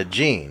she had a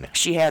gene.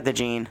 She had the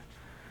gene.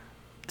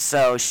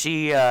 So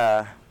she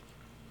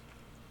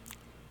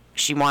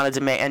wanted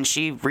to and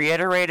she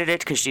reiterated it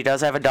because she does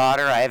have a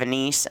daughter. I have a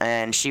niece,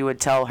 and she would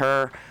tell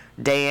her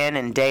day in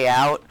and day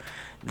out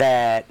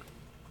that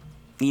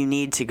you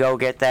need to go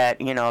get that.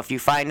 If you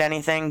find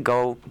anything,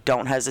 go.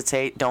 Don't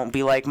hesitate. Don't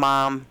be like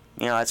mom.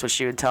 That's what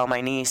she would tell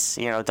my niece.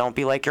 Don't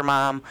be like your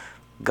mom.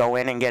 Go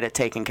in and get it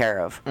taken care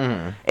of.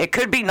 It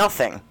could be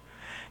nothing.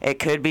 It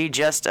could be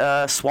just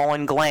a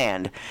swollen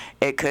gland.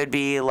 It could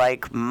be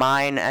like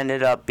mine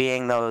ended up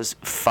being those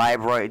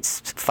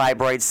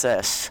fibroid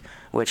cysts,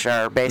 which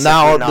are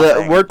basically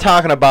nothing. We're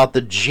talking about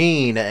the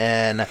gene,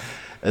 and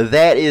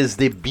that is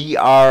the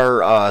BRCA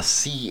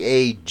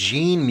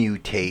gene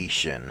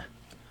mutation.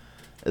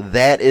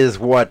 That is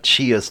what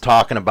she is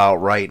talking about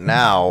right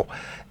now.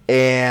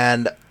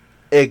 And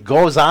it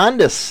goes on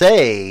to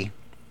say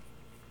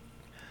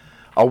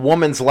a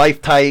woman's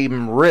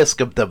lifetime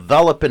risk of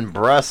developing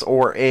breast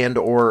or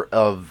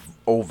of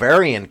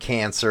ovarian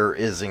cancer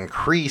is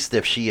increased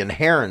if she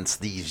inherits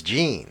these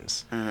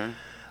genes. Mm-hmm.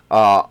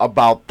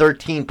 About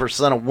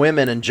 13% of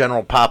women in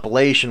general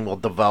population will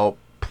develop.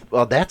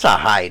 Well, that's a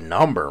high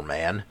number,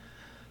 man.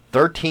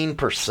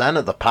 13%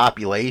 of the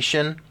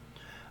population.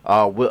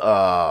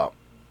 By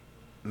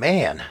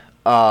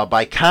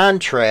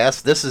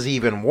contrast, this is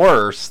even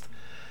worse.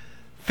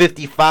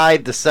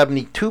 55 to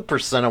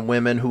 72% of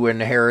women who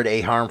inherit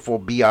a harmful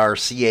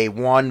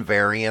BRCA1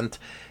 variant,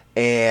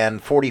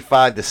 and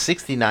 45 to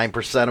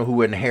 69%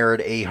 who inherit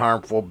a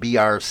harmful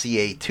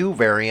BRCA2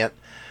 variant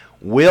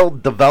will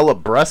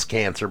develop breast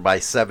cancer by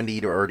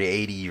 70 to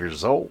 80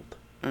 years old.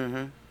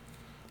 Mm-hmm.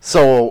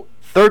 So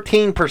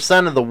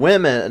 13% of the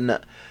women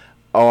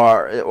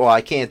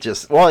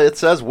it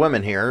says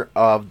women here,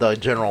 of the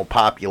general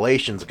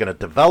population is going to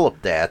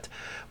develop that.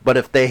 But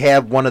if they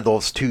have one of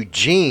those two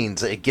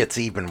genes, it gets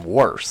even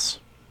worse.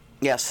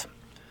 Yes.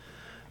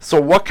 So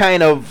what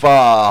kind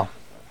of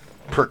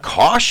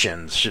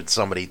precautions should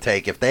somebody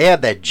take? If they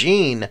have that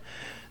gene,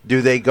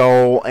 do they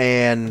go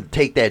and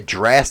take that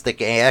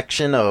drastic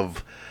action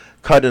of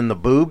cutting the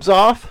boobs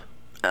off?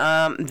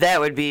 That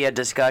would be a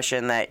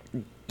discussion that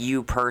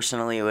you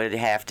personally would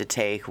have to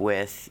take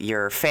with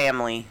your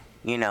family,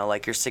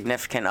 like your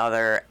significant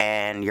other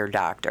and your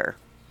doctor.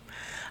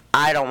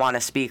 I don't want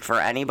to speak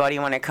for anybody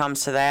when it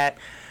comes to that.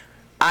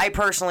 I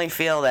personally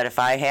feel that if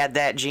I had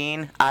that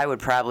gene, I would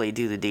probably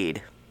do the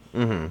deed.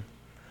 Mm-hmm.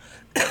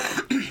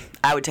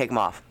 I would take them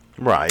off.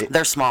 Right.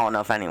 They're small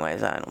enough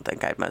anyways. I don't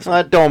think I'd mess with them.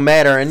 That don't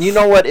matter. And you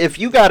know what? If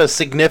you got a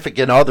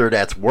significant other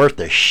that's worth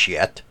a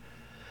shit,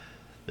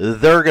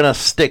 they're going to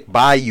stick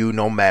by you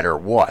no matter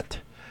what.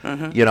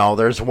 Mm-hmm.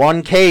 There's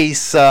one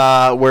case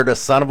where the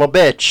son of a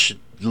bitch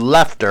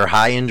left her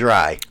high and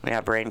dry.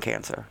 Yeah, brain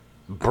cancer.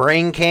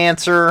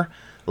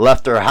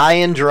 Left her high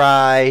and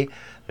dry.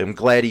 I'm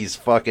glad he's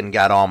fucking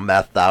got all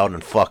methed out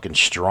and fucking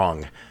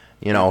strung.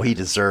 He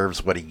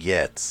deserves what he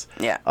gets.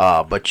 Yeah.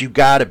 But you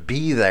gotta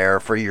be there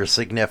for your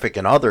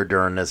significant other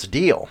during this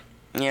deal.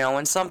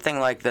 When something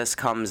like this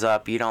comes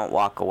up, you don't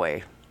walk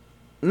away.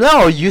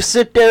 No, you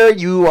sit there,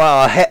 you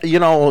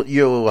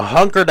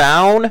hunker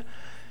down,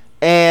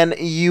 and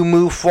you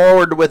move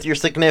forward with your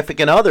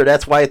significant other.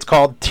 That's why it's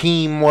called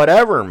team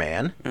whatever,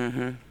 man.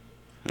 Mm-hmm.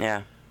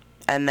 Yeah.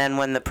 And then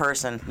when the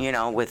person,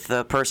 with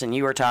the person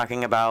you were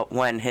talking about,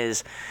 when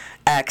his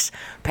ex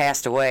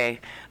passed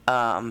away,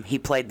 he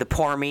played the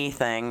poor me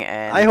thing.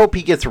 And I hope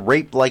he gets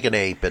raped like an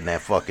ape in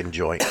that fucking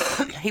joint.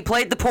 He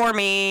played the poor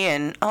me,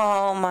 and,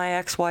 my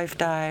ex-wife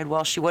died.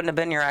 Well, she wouldn't have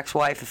been your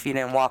ex-wife if you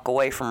didn't walk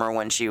away from her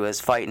when she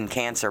was fighting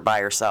cancer by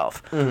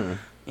herself. Mm-hmm.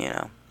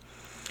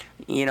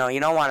 You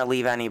don't want to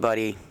leave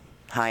anybody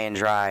high and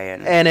dry.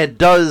 And it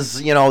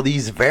does,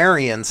 these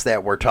variants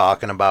that we're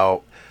talking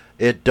about,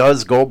 it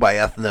does go by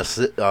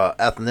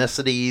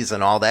ethnicities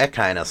and all that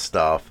kind of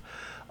stuff.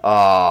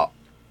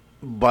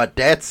 But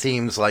that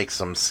seems like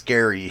some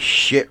scary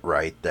shit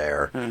right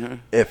there,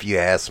 if you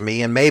ask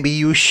me. And maybe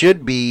you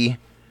should be,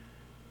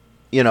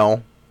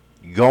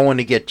 going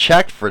to get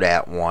checked for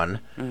that one.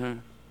 Mm-hmm.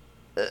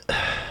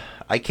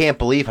 I can't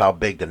believe how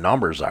big the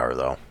numbers are,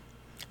 though.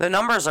 The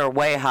numbers are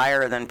way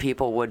higher than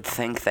people would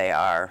think they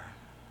are,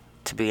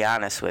 to be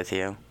honest with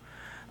you.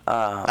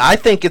 I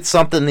think it's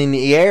something in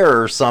the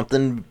air or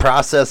something,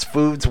 processed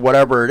foods,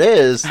 whatever it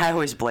is. I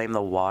always blame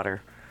the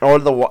water. Or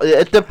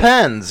it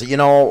depends,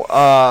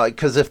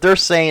 because if they're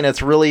saying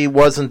it really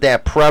wasn't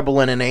that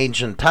prevalent in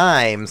ancient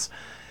times,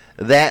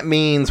 that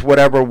means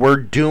whatever we're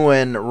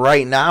doing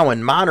right now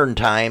in modern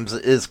times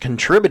is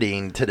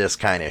contributing to this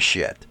kind of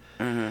shit.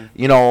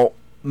 Mm-hmm.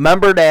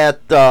 Remember that,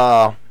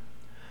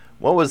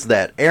 what was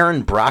that,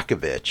 Aaron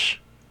Brockovich?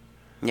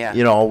 Yeah.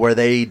 Where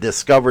they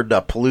discovered the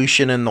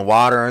pollution in the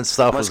water and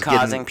stuff was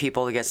causing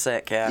people to get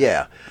sick, yeah.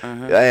 Yeah.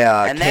 Mm-hmm.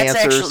 And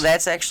cancers.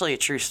 that's actually a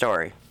true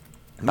story.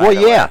 Well,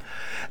 yeah.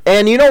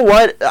 And you know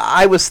what?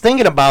 I was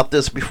thinking about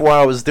this before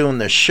I was doing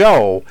this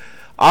show.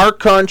 Our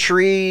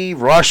country,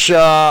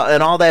 Russia,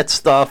 and all that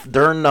stuff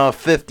during the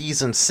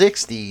 50s and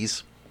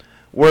 60s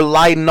were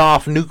lighting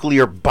off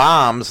nuclear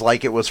bombs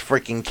like it was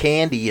freaking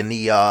candy in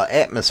the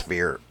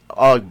atmosphere,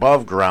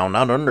 above ground,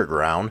 not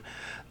underground.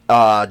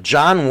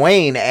 John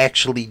Wayne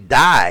actually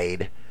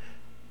died,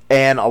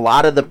 and a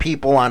lot of the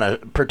people on a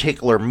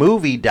particular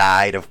movie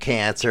died of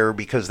cancer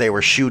because they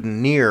were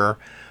shooting near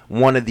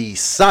one of these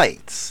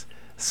sites.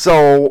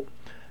 So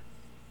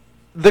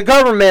the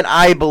government,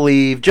 I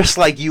believe, just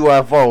like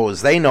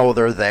UFOs, they know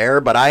they're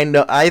there. But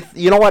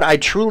you know what? I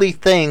truly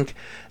think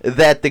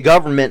that the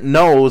government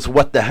knows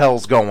what the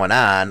hell's going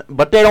on,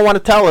 but they don't want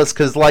to tell us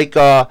because, like,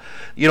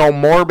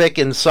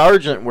 Morbick and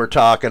Sargent were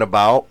talking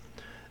about,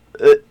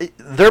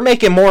 they're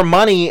making more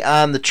money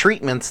on the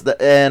treatments,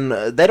 and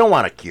they don't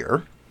want a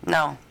cure.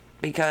 No,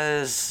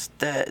 because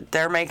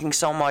they're making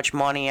so much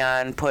money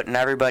on putting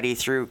everybody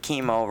through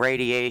chemo,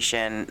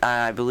 radiation.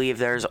 I believe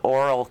there's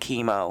oral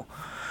chemo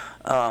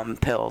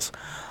pills.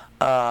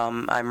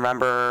 I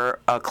remember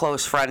a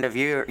close friend of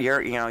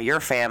your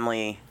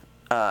family.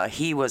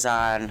 He was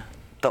on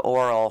the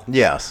oral.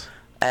 Yes.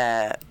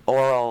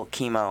 Oral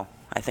chemo,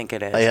 I think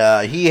it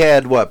is. He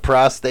had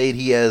prostate.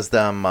 He has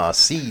them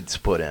seeds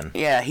put in.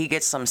 Yeah, he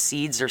gets some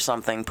seeds or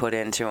something put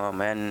into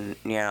him, and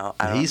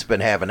he's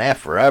been having that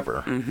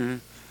forever. Mm-hmm.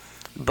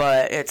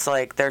 But it's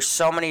like there's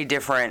so many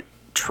different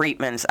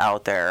treatments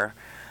out there.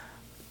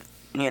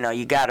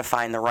 You got to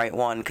find the right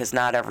one because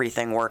not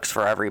everything works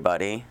for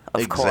everybody.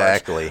 Of course.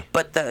 Exactly.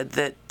 But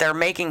they're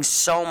making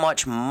so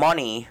much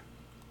money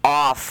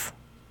off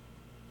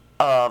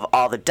of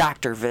all the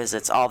doctor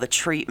visits, all the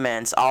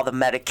treatments, all the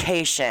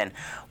medication.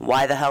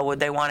 Why the hell would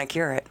they want to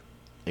cure it?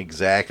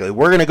 Exactly.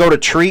 We're going to go to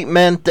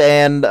treatment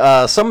and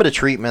some of the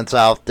treatments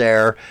out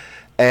there,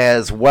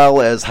 as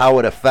well as how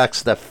it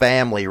affects the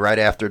family right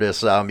after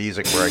this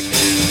music break.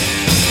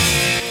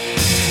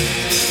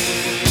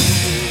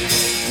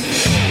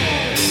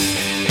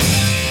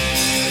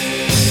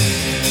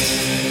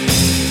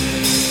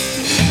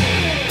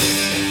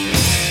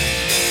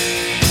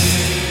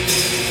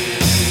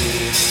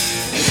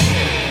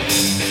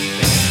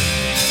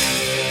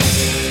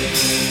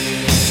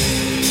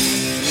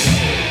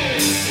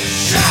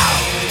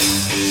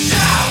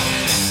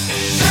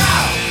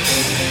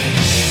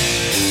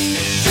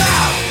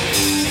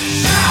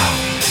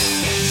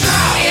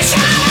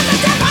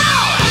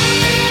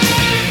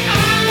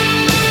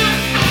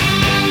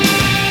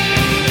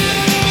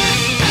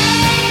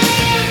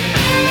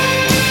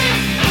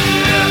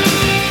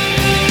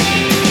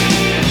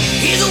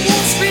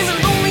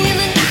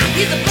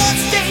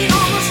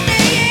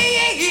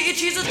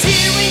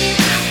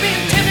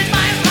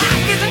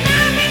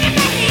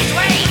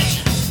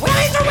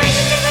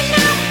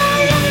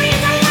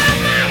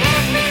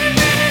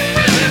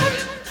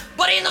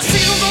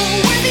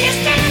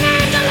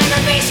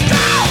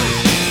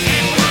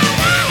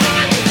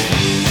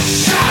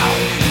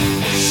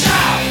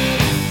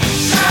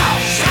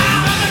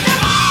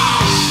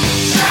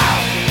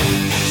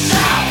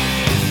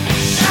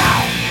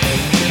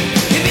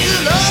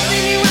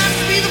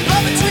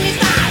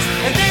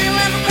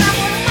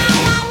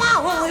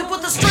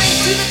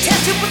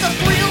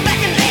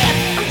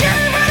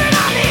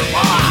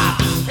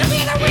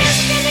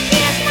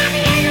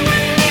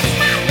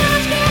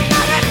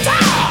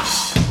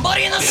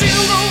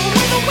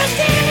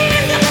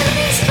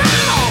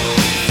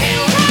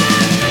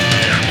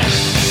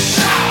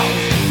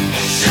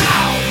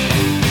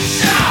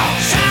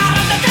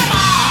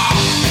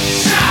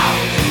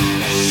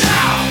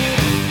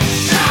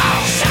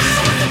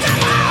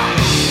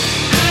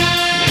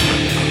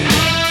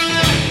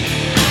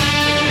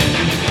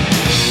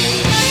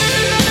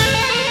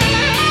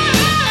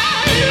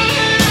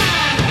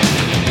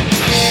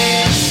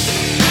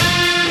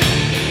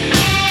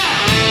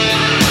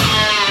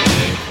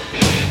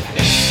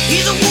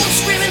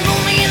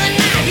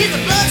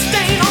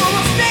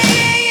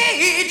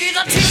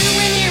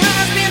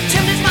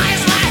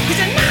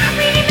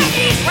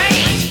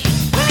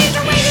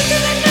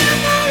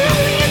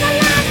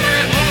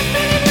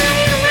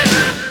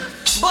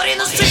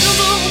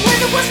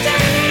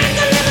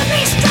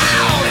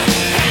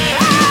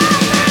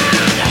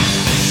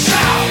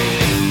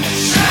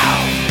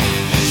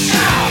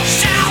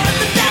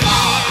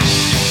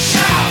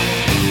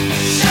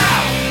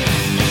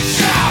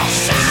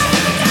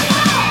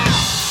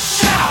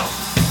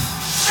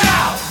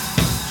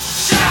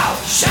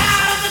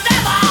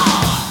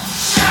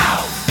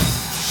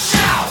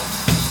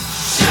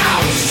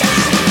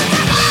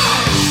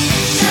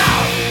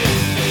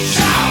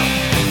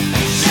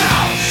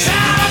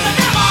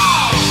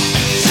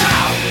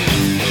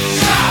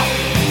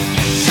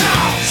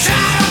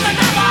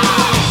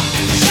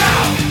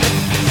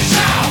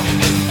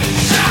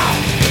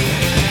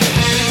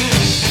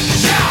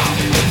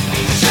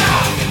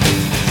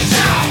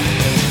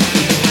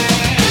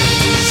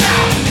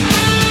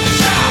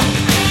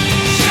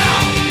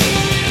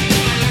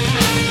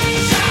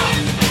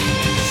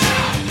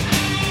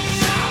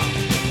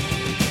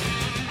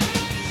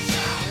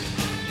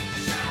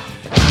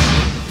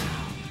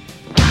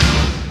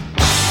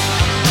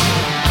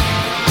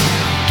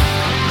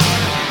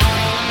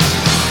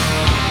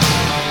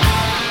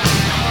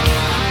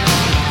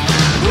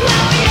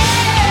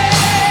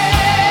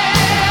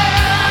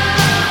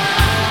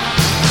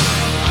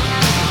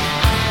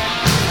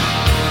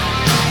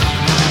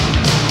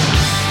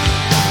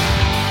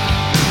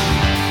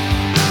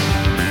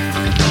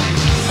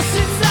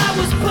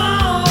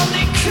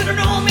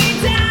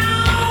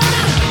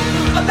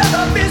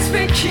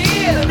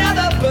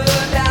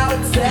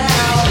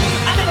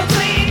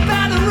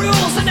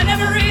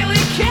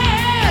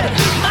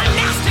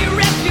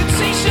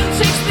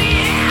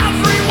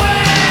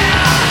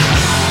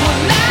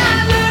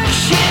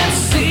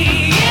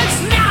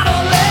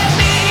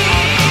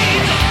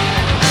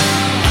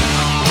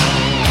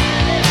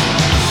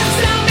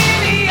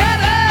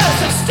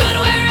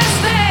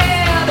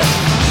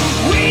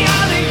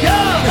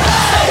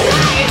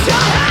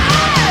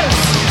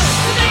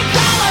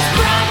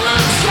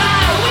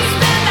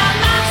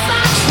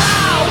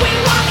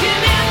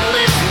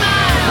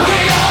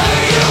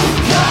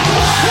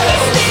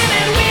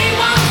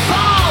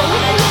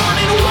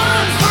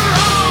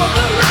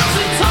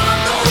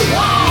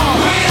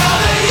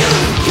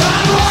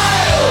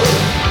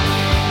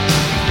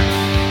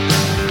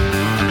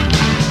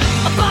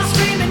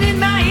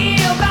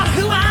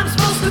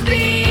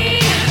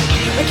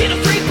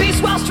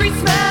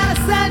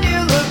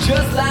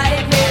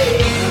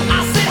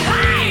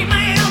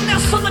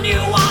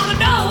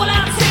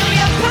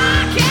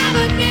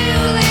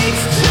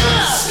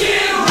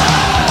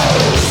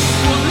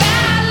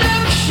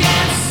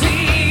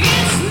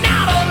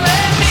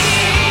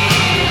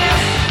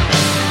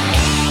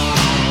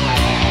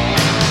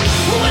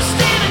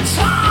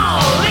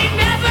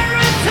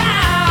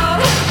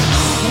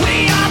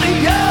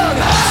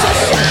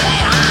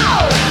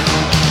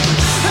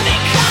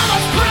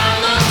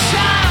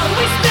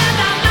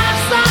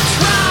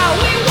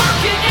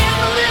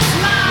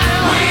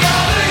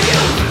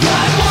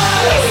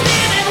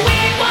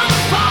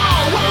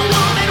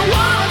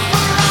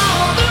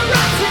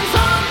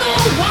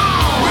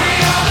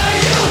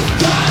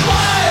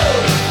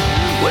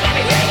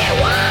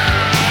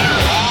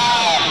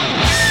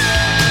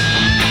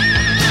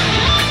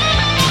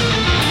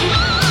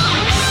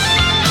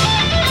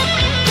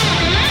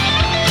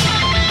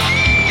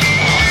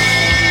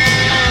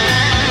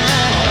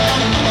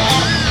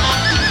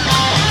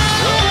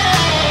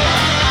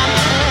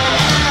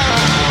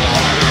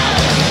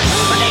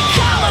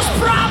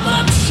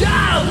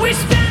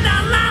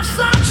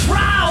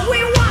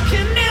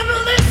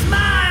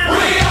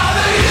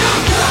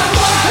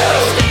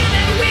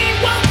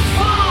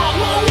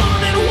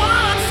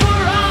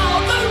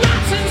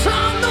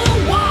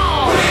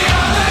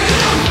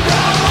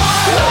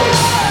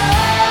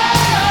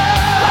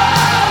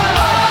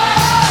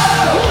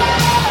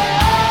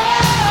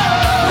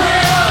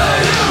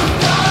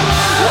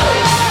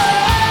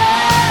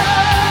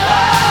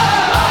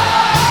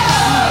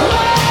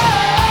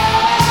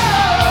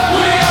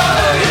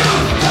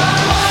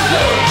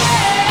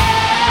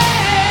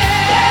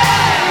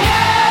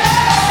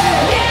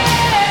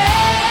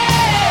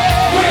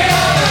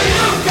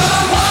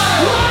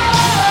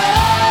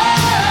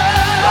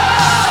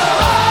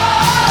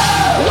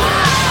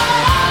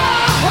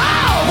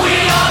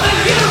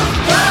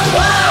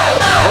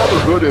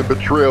 Brotherhood and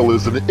Betrayal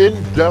is an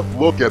in-depth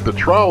look at the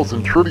trials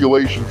and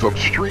tribulations of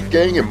street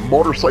gang and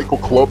motorcycle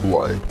club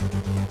life.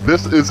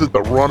 This isn't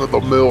the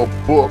run-of-the-mill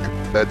book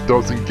that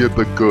doesn't give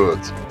the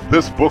goods.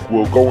 This book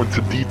will go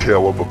into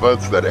detail of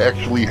events that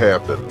actually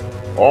happened.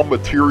 All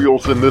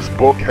materials in this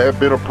book have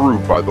been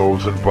approved by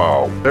those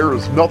involved. There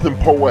is nothing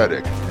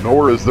poetic,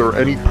 nor is there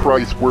any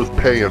price worth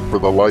paying for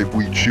the life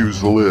we choose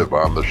to live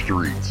on the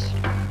streets.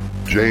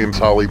 James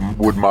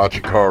Hollywood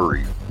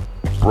Machikari,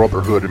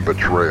 Brotherhood and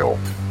Betrayal.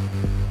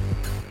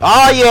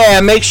 Oh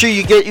yeah, make sure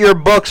you get your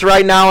books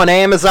right now on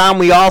Amazon.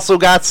 We also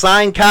got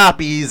signed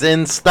copies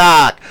in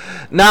stock.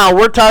 Now,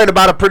 we're talking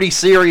about a pretty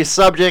serious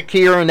subject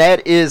here, and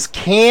that is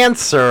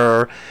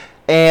cancer.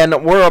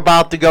 And we're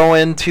about to go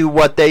into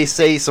what they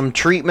say some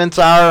treatments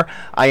are.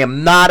 I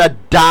am not a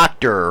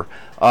doctor.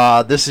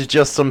 This is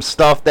just some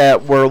stuff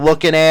that we're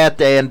looking at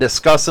and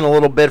discussing a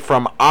little bit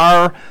from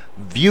our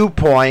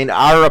viewpoint,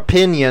 our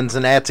opinions,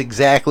 and that's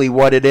exactly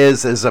what it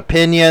is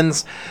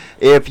opinions.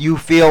 If you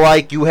feel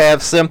like you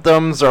have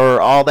symptoms or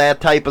all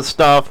that type of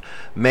stuff,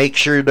 make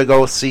sure to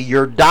go see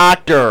your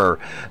doctor.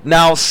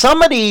 Now,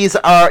 some of these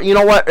are, you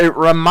know what, it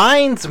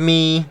reminds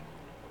me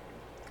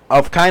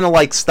of kind of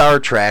like Star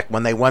Trek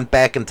when they went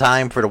back in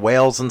time for the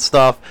whales and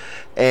stuff,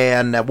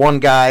 and that one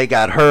guy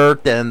got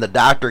hurt and the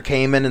doctor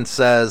came in and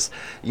says,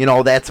 you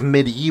know, that's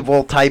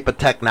medieval type of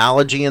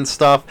technology and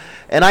stuff.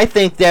 And I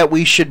think that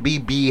we should be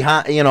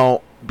beyond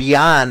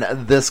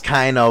this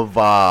kind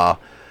of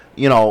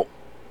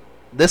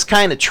this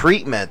kind of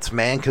treatments,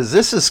 man, because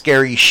this is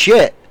scary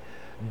shit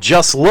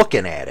just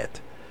looking at it.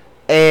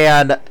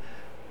 And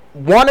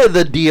one of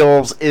the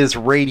deals is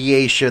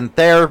radiation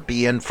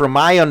therapy, and from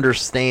my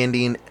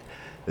understanding,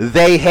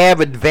 they have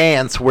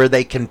advanced where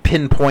they can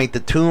pinpoint the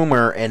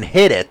tumor and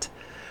hit it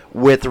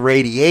with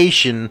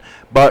radiation.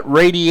 But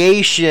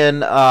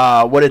radiation,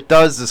 what it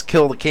does is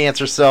kill the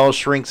cancer cells,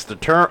 shrinks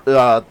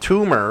the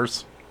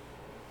tumors,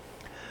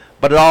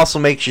 but it also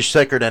makes you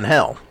sicker than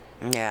hell.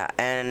 Yeah,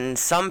 and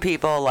some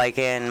people, like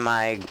in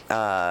my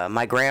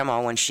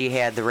grandma, when she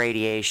had the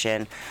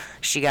radiation,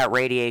 she got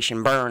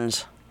radiation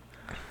burns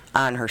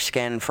on her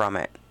skin from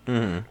it.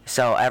 Mm-hmm.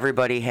 So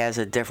everybody has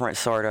a different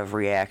sort of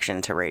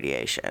reaction to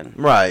radiation.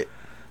 Right.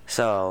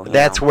 So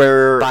that's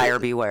where buyer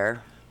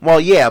beware.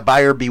 Well, yeah,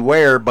 buyer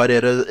beware, but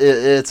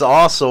it's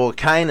also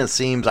kind of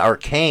seems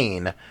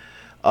arcane.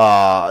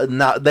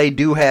 They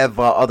do have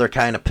other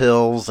kind of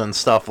pills and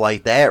stuff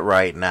like that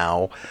right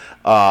now.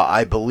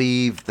 I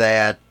believe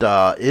that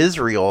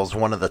Israel is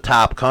one of the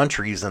top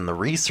countries in the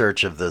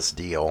research of this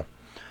deal.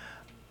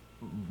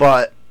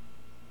 But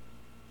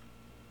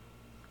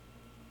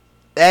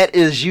that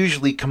is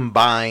usually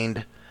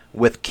combined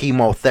with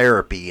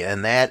chemotherapy,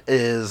 and that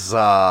is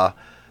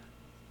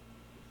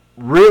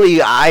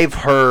really, I've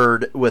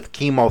heard with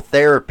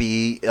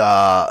chemotherapy,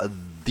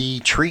 the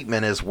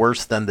treatment is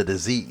worse than the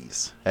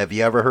disease. Have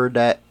you ever heard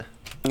that?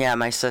 Yeah,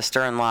 my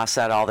sister-in-law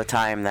said all the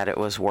time that it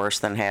was worse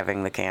than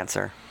having the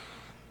cancer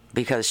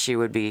because she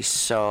would be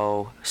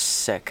so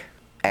sick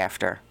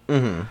after.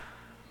 Mm-hmm.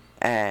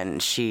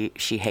 And she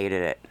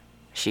hated it.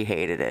 She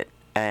hated it.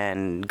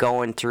 And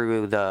going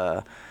through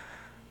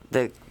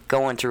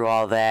going through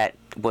all that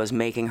was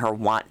making her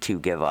want to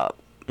give up.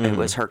 Mm-hmm. It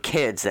was her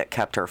kids that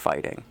kept her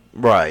fighting.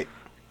 Right.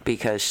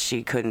 Because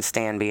she couldn't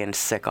stand being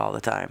sick all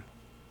the time.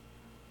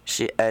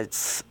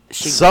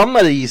 Some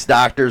of these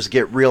doctors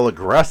get real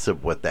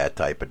aggressive with that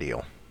type of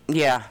deal.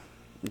 Yeah.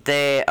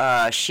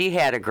 She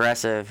had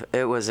aggressive.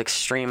 It was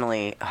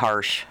extremely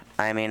harsh.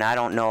 I mean, I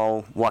don't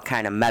know what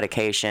kind of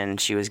medication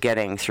she was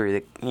getting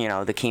through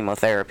the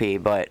chemotherapy,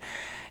 but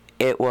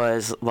it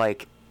was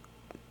like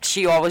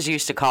she always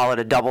used to call it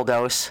a double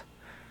dose.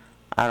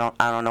 I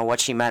don't know what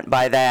she meant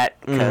by that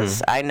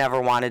because I never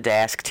wanted to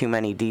ask too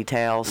many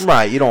details.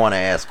 Right, you don't want to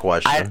ask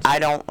questions.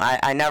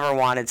 I never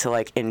wanted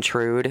to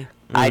intrude.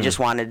 I just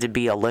wanted to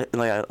be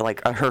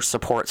her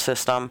support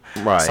system.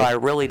 Right. So I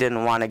really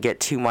didn't want to get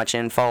too much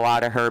info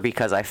out of her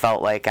because I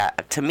felt like,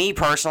 to me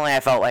personally, I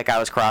felt like I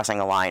was crossing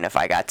a line if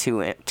I got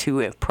too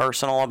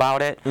personal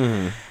about it.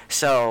 Mm-hmm.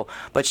 So,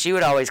 but she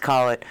would always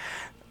call it,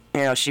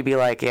 she'd be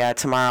like, yeah,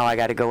 tomorrow I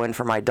got to go in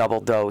for my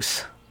double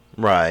dose.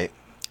 Right.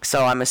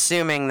 So I'm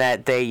assuming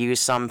that they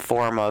used some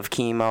form of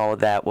chemo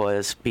that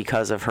was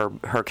because of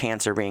her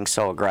cancer being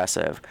so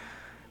aggressive.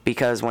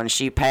 Because when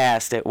she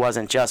passed, it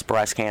wasn't just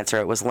breast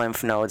cancer. It was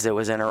lymph nodes. It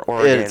was in her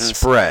organs. It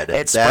spread.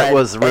 That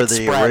was where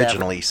they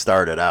originally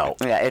started out.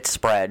 Yeah, it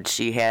spread.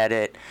 She had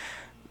it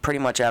pretty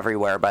much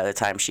everywhere by the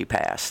time she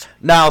passed.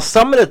 Now,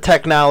 some of the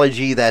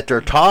technology that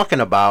they're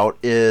talking about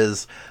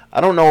is, I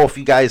don't know if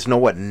you guys know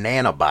what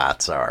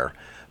nanobots are,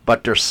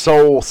 but they're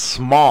so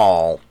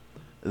small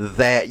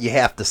that you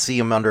have to see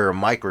them under a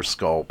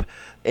microscope.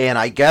 And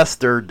I guess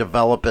they're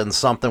developing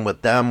something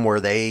with them where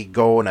they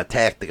go and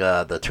attack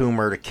the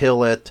tumor to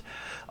kill it.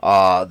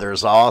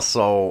 There's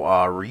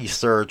also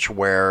research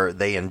where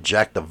they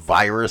inject a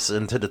virus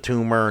into the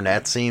tumor, and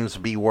that seems to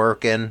be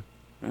working.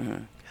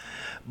 Mm-hmm.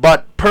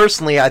 But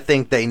personally, I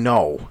think they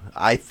know.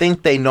 I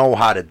think they know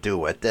how to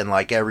do it. And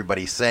like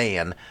everybody's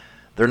saying,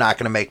 they're not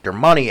going to make their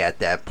money at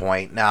that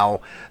point.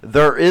 Now,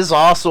 there is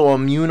also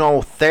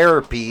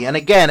immunotherapy. And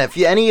again, if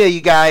any of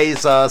you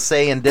guys,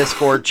 say in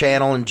Discord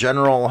channel in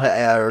general,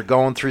 are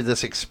going through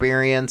this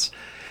experience,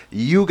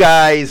 you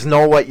guys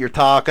know what you're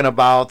talking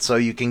about, so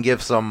you can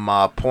give some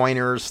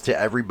pointers to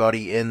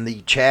everybody in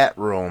the chat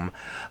room.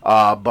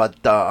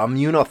 But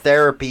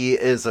immunotherapy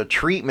is a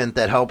treatment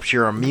that helps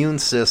your immune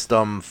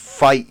system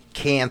fight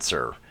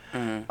cancer.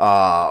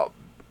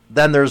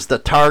 Then there's the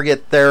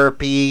target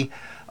therapy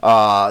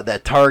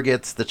that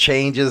targets the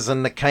changes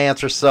in the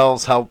cancer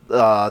cells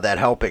that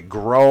help it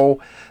grow.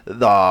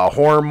 The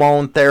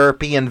hormone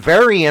therapy, and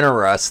very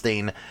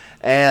interesting.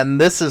 And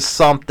this is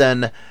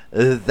something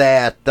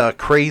that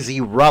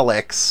Crazy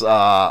Relics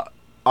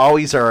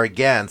always are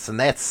against, and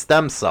that's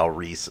stem cell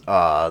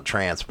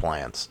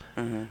transplants.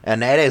 And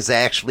that has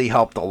actually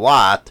helped a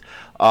lot.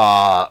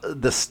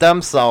 The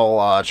stem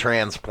cell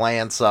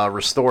transplants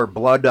restore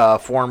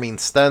blood-forming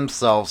stem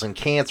cells in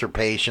cancer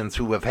patients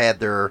who have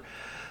had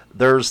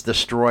theirs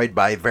destroyed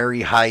by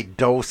very high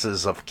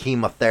doses of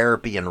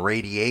chemotherapy and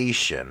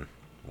radiation.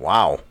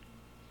 Wow.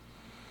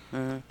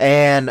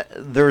 And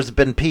there's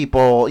been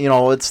people,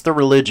 it's the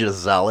religious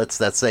zealots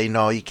that say,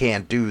 no, you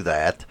can't do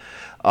that.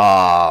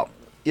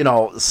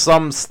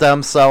 Some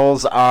stem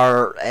cells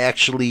are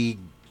actually,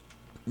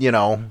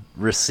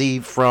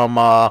 received from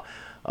a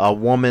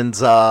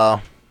woman's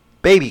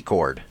baby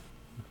cord.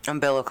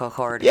 Umbilical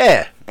cord.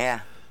 Yeah.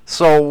 Yeah.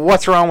 So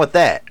what's wrong with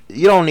that?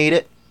 You don't need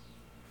it.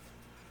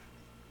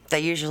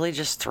 They usually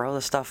just throw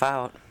the stuff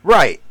out.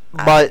 Right.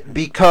 But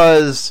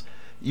because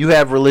you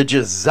have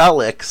religious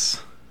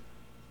zealots,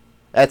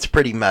 that's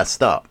pretty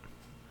messed up.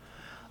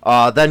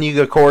 Then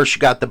you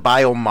got the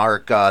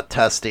biomark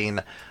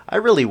testing. I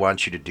really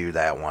want you to do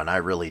that one. I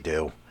really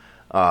do.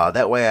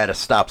 That way I had to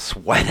stop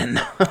sweating.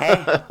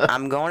 Hey,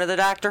 I'm going to the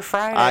doctor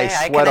Friday. I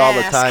sweat all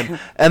the time.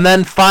 And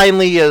then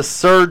finally is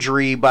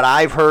surgery, but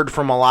I've heard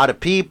from a lot of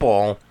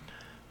people,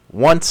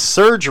 once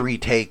surgery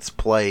takes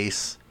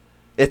place,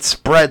 it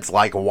spreads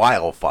like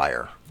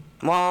wildfire.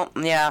 Well,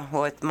 yeah,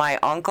 with my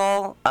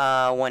uncle,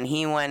 when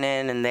he went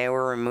in and they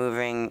were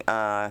removing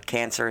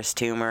cancerous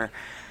tumor,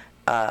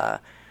 my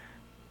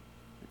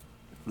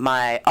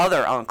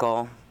other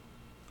uncle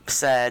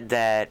said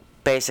that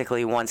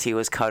basically once he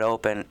was cut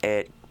open,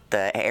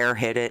 the air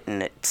hit it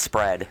and it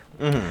spread.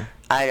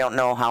 I don't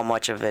know how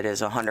much of it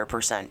is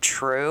 100%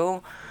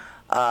 true,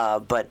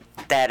 but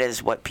that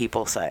is what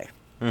people say.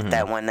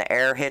 That when the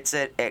air hits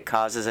it, it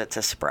causes it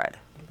to spread.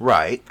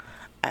 Right.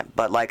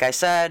 But like I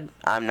said,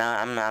 I'm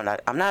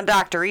not a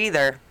doctor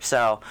either.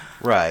 So,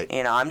 right.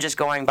 I'm just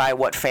going by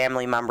what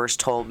family members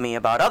told me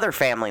about other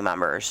family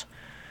members.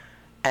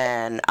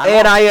 And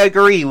I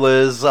agree,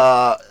 Liz,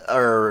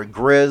 or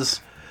Grizz.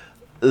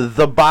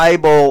 The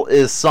Bible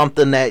is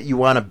something that you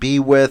want to be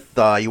with.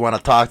 You want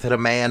to talk to the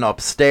man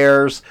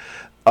upstairs.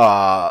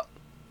 But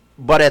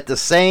at the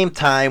same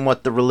time,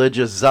 what the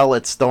religious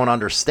zealots don't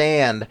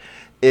understand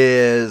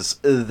is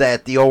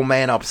that the old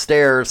man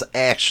upstairs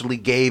actually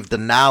gave the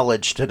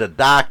knowledge to the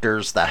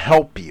doctors to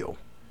help you.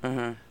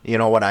 You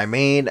know what I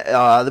mean?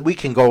 We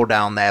can go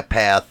down that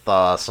path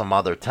some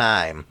other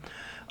time.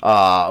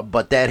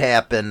 But that it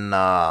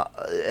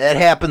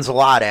happens a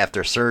lot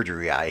after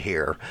surgery, I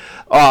hear.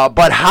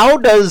 But how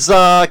does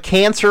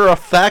cancer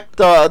affect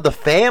the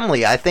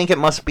family? I think it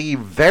must be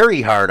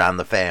very hard on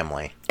the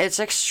family.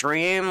 It's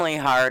extremely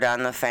hard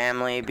on the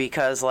family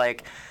because,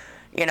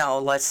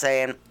 let's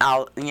say in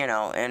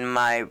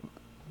my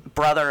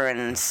brother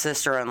and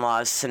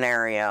sister-in-law's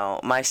scenario,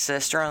 my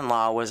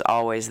sister-in-law was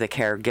always the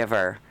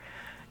caregiver.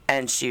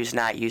 And she's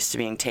not used to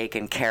being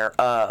taken care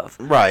of.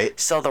 Right.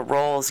 So the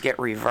roles get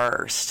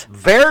reversed.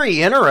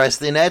 Very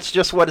interesting. That's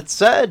just what it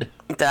said.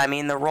 I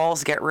mean, the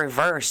roles get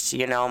reversed.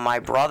 My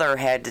brother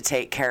had to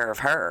take care of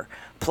her.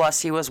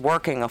 Plus, he was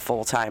working a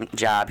full-time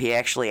job. He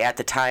actually, at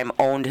the time,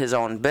 owned his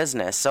own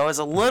business. So it was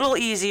a little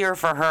easier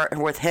for her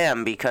with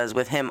him because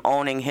with him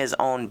owning his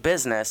own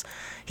business,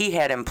 he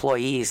had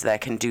employees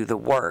that can do the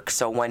work.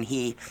 So when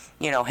he,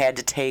 had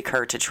to take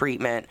her to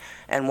treatment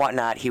and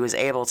whatnot, he was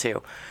able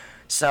to.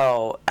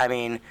 So, I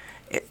mean,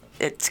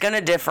 it's going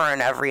to differ in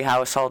every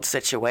household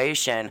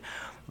situation,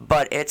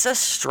 but it's a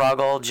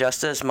struggle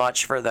just as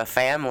much for the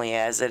family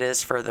as it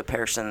is for the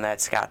person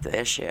that's got the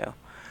issue.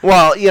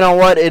 Well, you know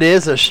what? It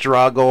is a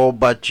struggle,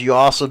 but you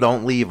also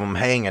don't leave them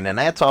hanging, and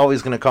that's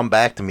always going to come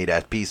back to me,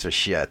 that piece of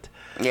shit.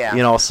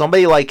 Yeah.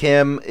 Somebody like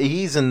him,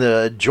 he's in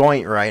the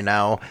joint right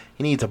now.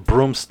 He needs a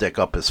broomstick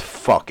up his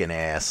fucking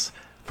ass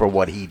for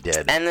what he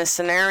did. And the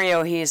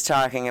scenario he's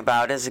talking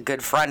about is a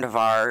good friend of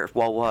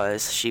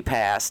ours. She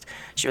passed.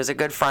 She was a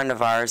good friend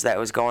of ours that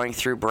was going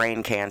through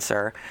brain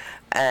cancer,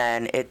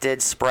 and it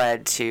did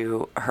spread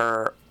to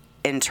her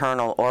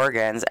internal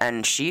organs,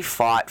 and she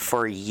fought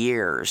for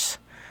years.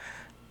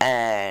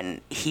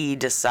 And he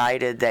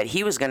decided that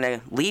he was going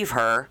to leave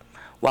her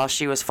while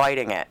she was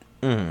fighting it.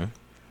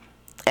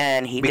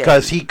 And he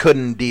because he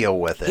couldn't deal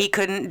with it. He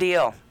couldn't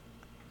deal.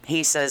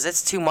 He says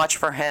it's too much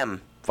for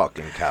him.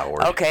 Fucking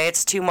coward. Okay,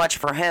 it's too much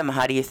for him.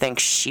 How do you think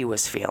she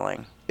was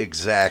feeling?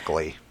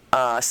 Exactly.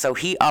 So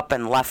he up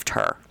and left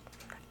her.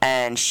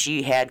 and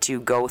she had to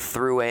go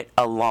through it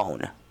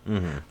alone.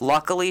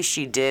 Luckily,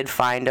 she did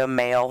find a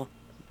male,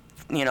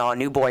 a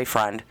new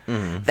boyfriend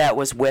that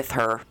was with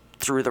her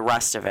through the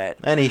rest of it.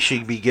 And he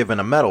should be given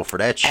a medal for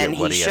that shit. And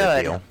what he had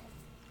to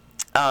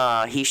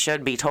deal. He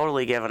should be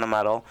totally given a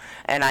medal.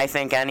 And I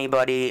think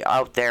anybody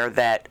out there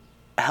that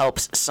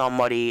helps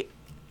somebody,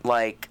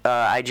 like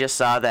I just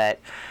saw that,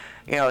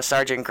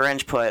 Sergeant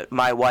Grinch put,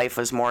 my wife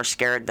was more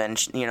scared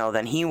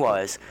than he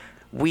was.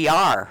 We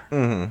are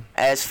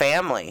as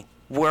family.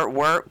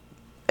 We're.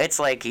 It's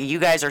like you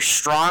guys are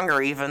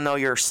stronger even though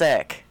you're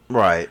sick.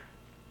 Right.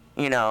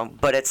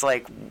 But it's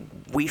like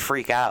we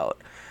freak out.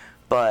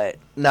 But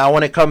now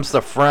when it comes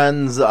to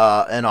friends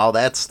and all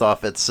that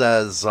stuff, it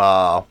says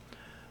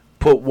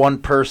put one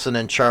person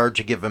in charge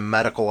of giving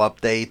medical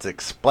updates.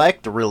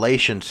 Expect the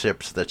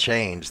relationships to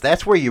change.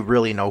 That's where you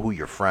really know who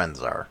your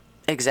friends are.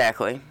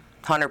 Exactly.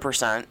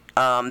 100%.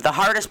 The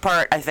hardest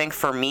part, I think,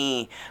 for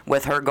me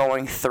with her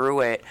going through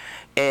it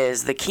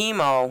is the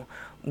chemo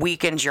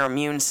weakens your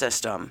immune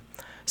system.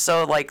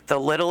 So, like, the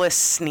littlest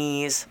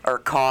sneeze or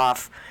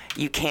cough,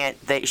 she,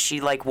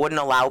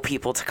 wouldn't allow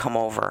people to come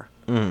over.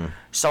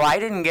 So I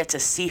didn't get to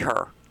see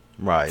her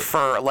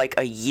for,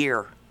 a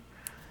year.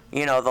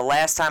 The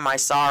last time I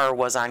saw her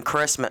was on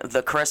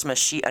the Christmas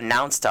she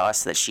announced to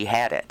us that she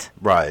had it.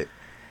 Right.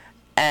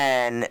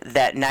 And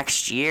that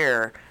next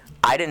year,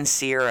 I didn't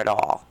see her at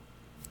all.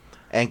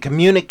 And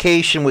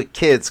communication with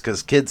kids,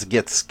 because kids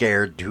get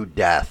scared to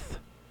death.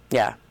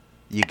 Yeah.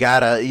 You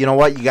gotta, you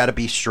gotta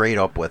be straight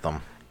up with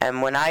them.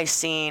 And when I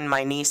seen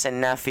my niece and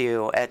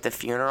nephew at the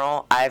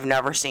funeral, I've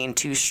never seen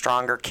two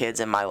stronger kids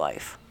in my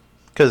life.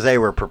 Because they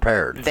were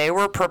prepared. They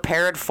were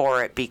prepared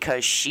for it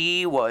because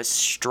she was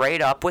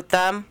straight up with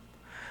them.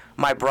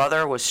 My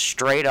brother was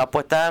straight up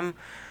with them.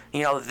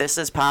 This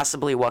is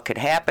possibly what could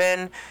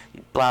happen.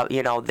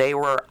 They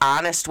were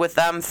honest with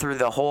them through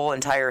the whole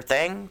entire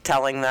thing,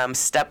 telling them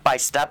step by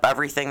step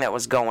everything that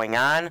was going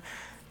on.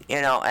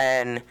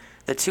 And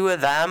the two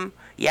of them,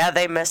 yeah,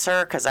 they miss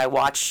her because I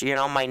watch,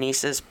 my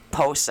niece's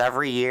posts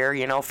every year,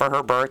 for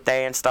her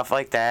birthday and stuff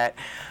like that,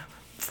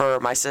 for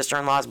my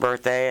sister-in-law's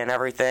birthday and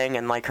everything,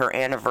 and her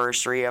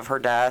anniversary of her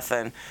death.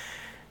 And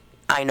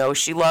I know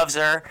she loves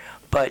her,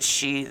 but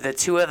the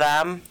two of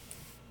them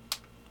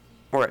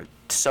were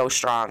so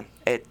strong.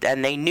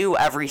 And they knew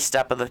every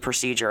step of the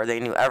procedure. They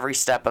knew every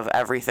step of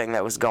everything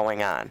that was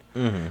going on,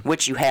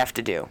 which you have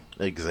to do.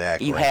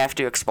 Exactly. You have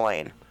to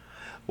explain.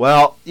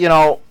 Well,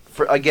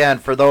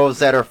 for those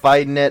that are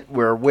fighting it,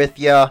 we're with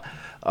you.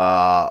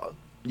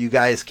 You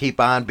guys keep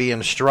on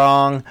being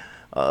strong.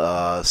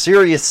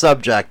 Serious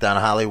subject on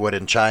Hollywood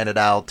and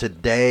Chinatown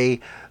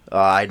today.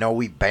 I know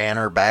we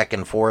banter back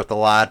and forth a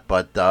lot,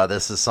 but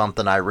this is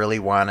something I really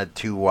wanted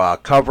to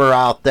cover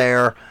out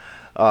there.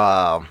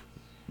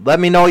 Let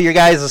me know your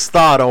guys'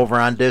 thought over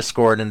on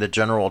Discord in the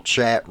general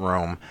chat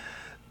room.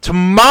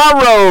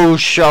 Tomorrow's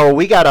show,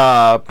 we got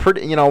a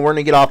pretty, we're going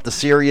to get off the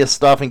serious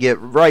stuff and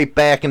get right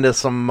back into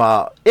some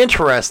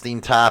interesting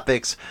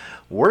topics.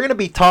 We're going to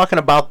be talking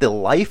about the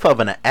life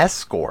of an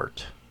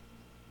escort.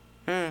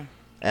 And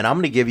I'm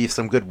going to give you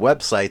some good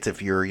websites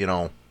if your,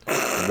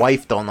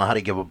 wife don't know how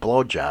to give a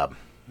blowjob.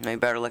 You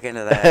better look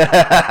into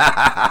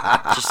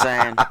that. Just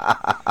saying.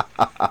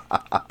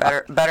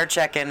 Better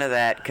check into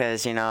that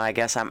because, I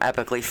guess I'm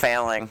epically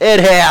failing. It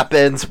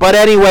happens. But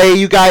anyway,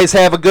 you guys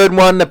have a good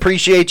one.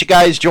 Appreciate you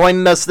guys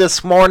joining us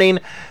this morning.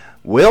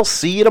 We'll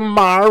see you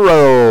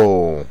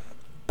tomorrow.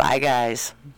 Bye, guys.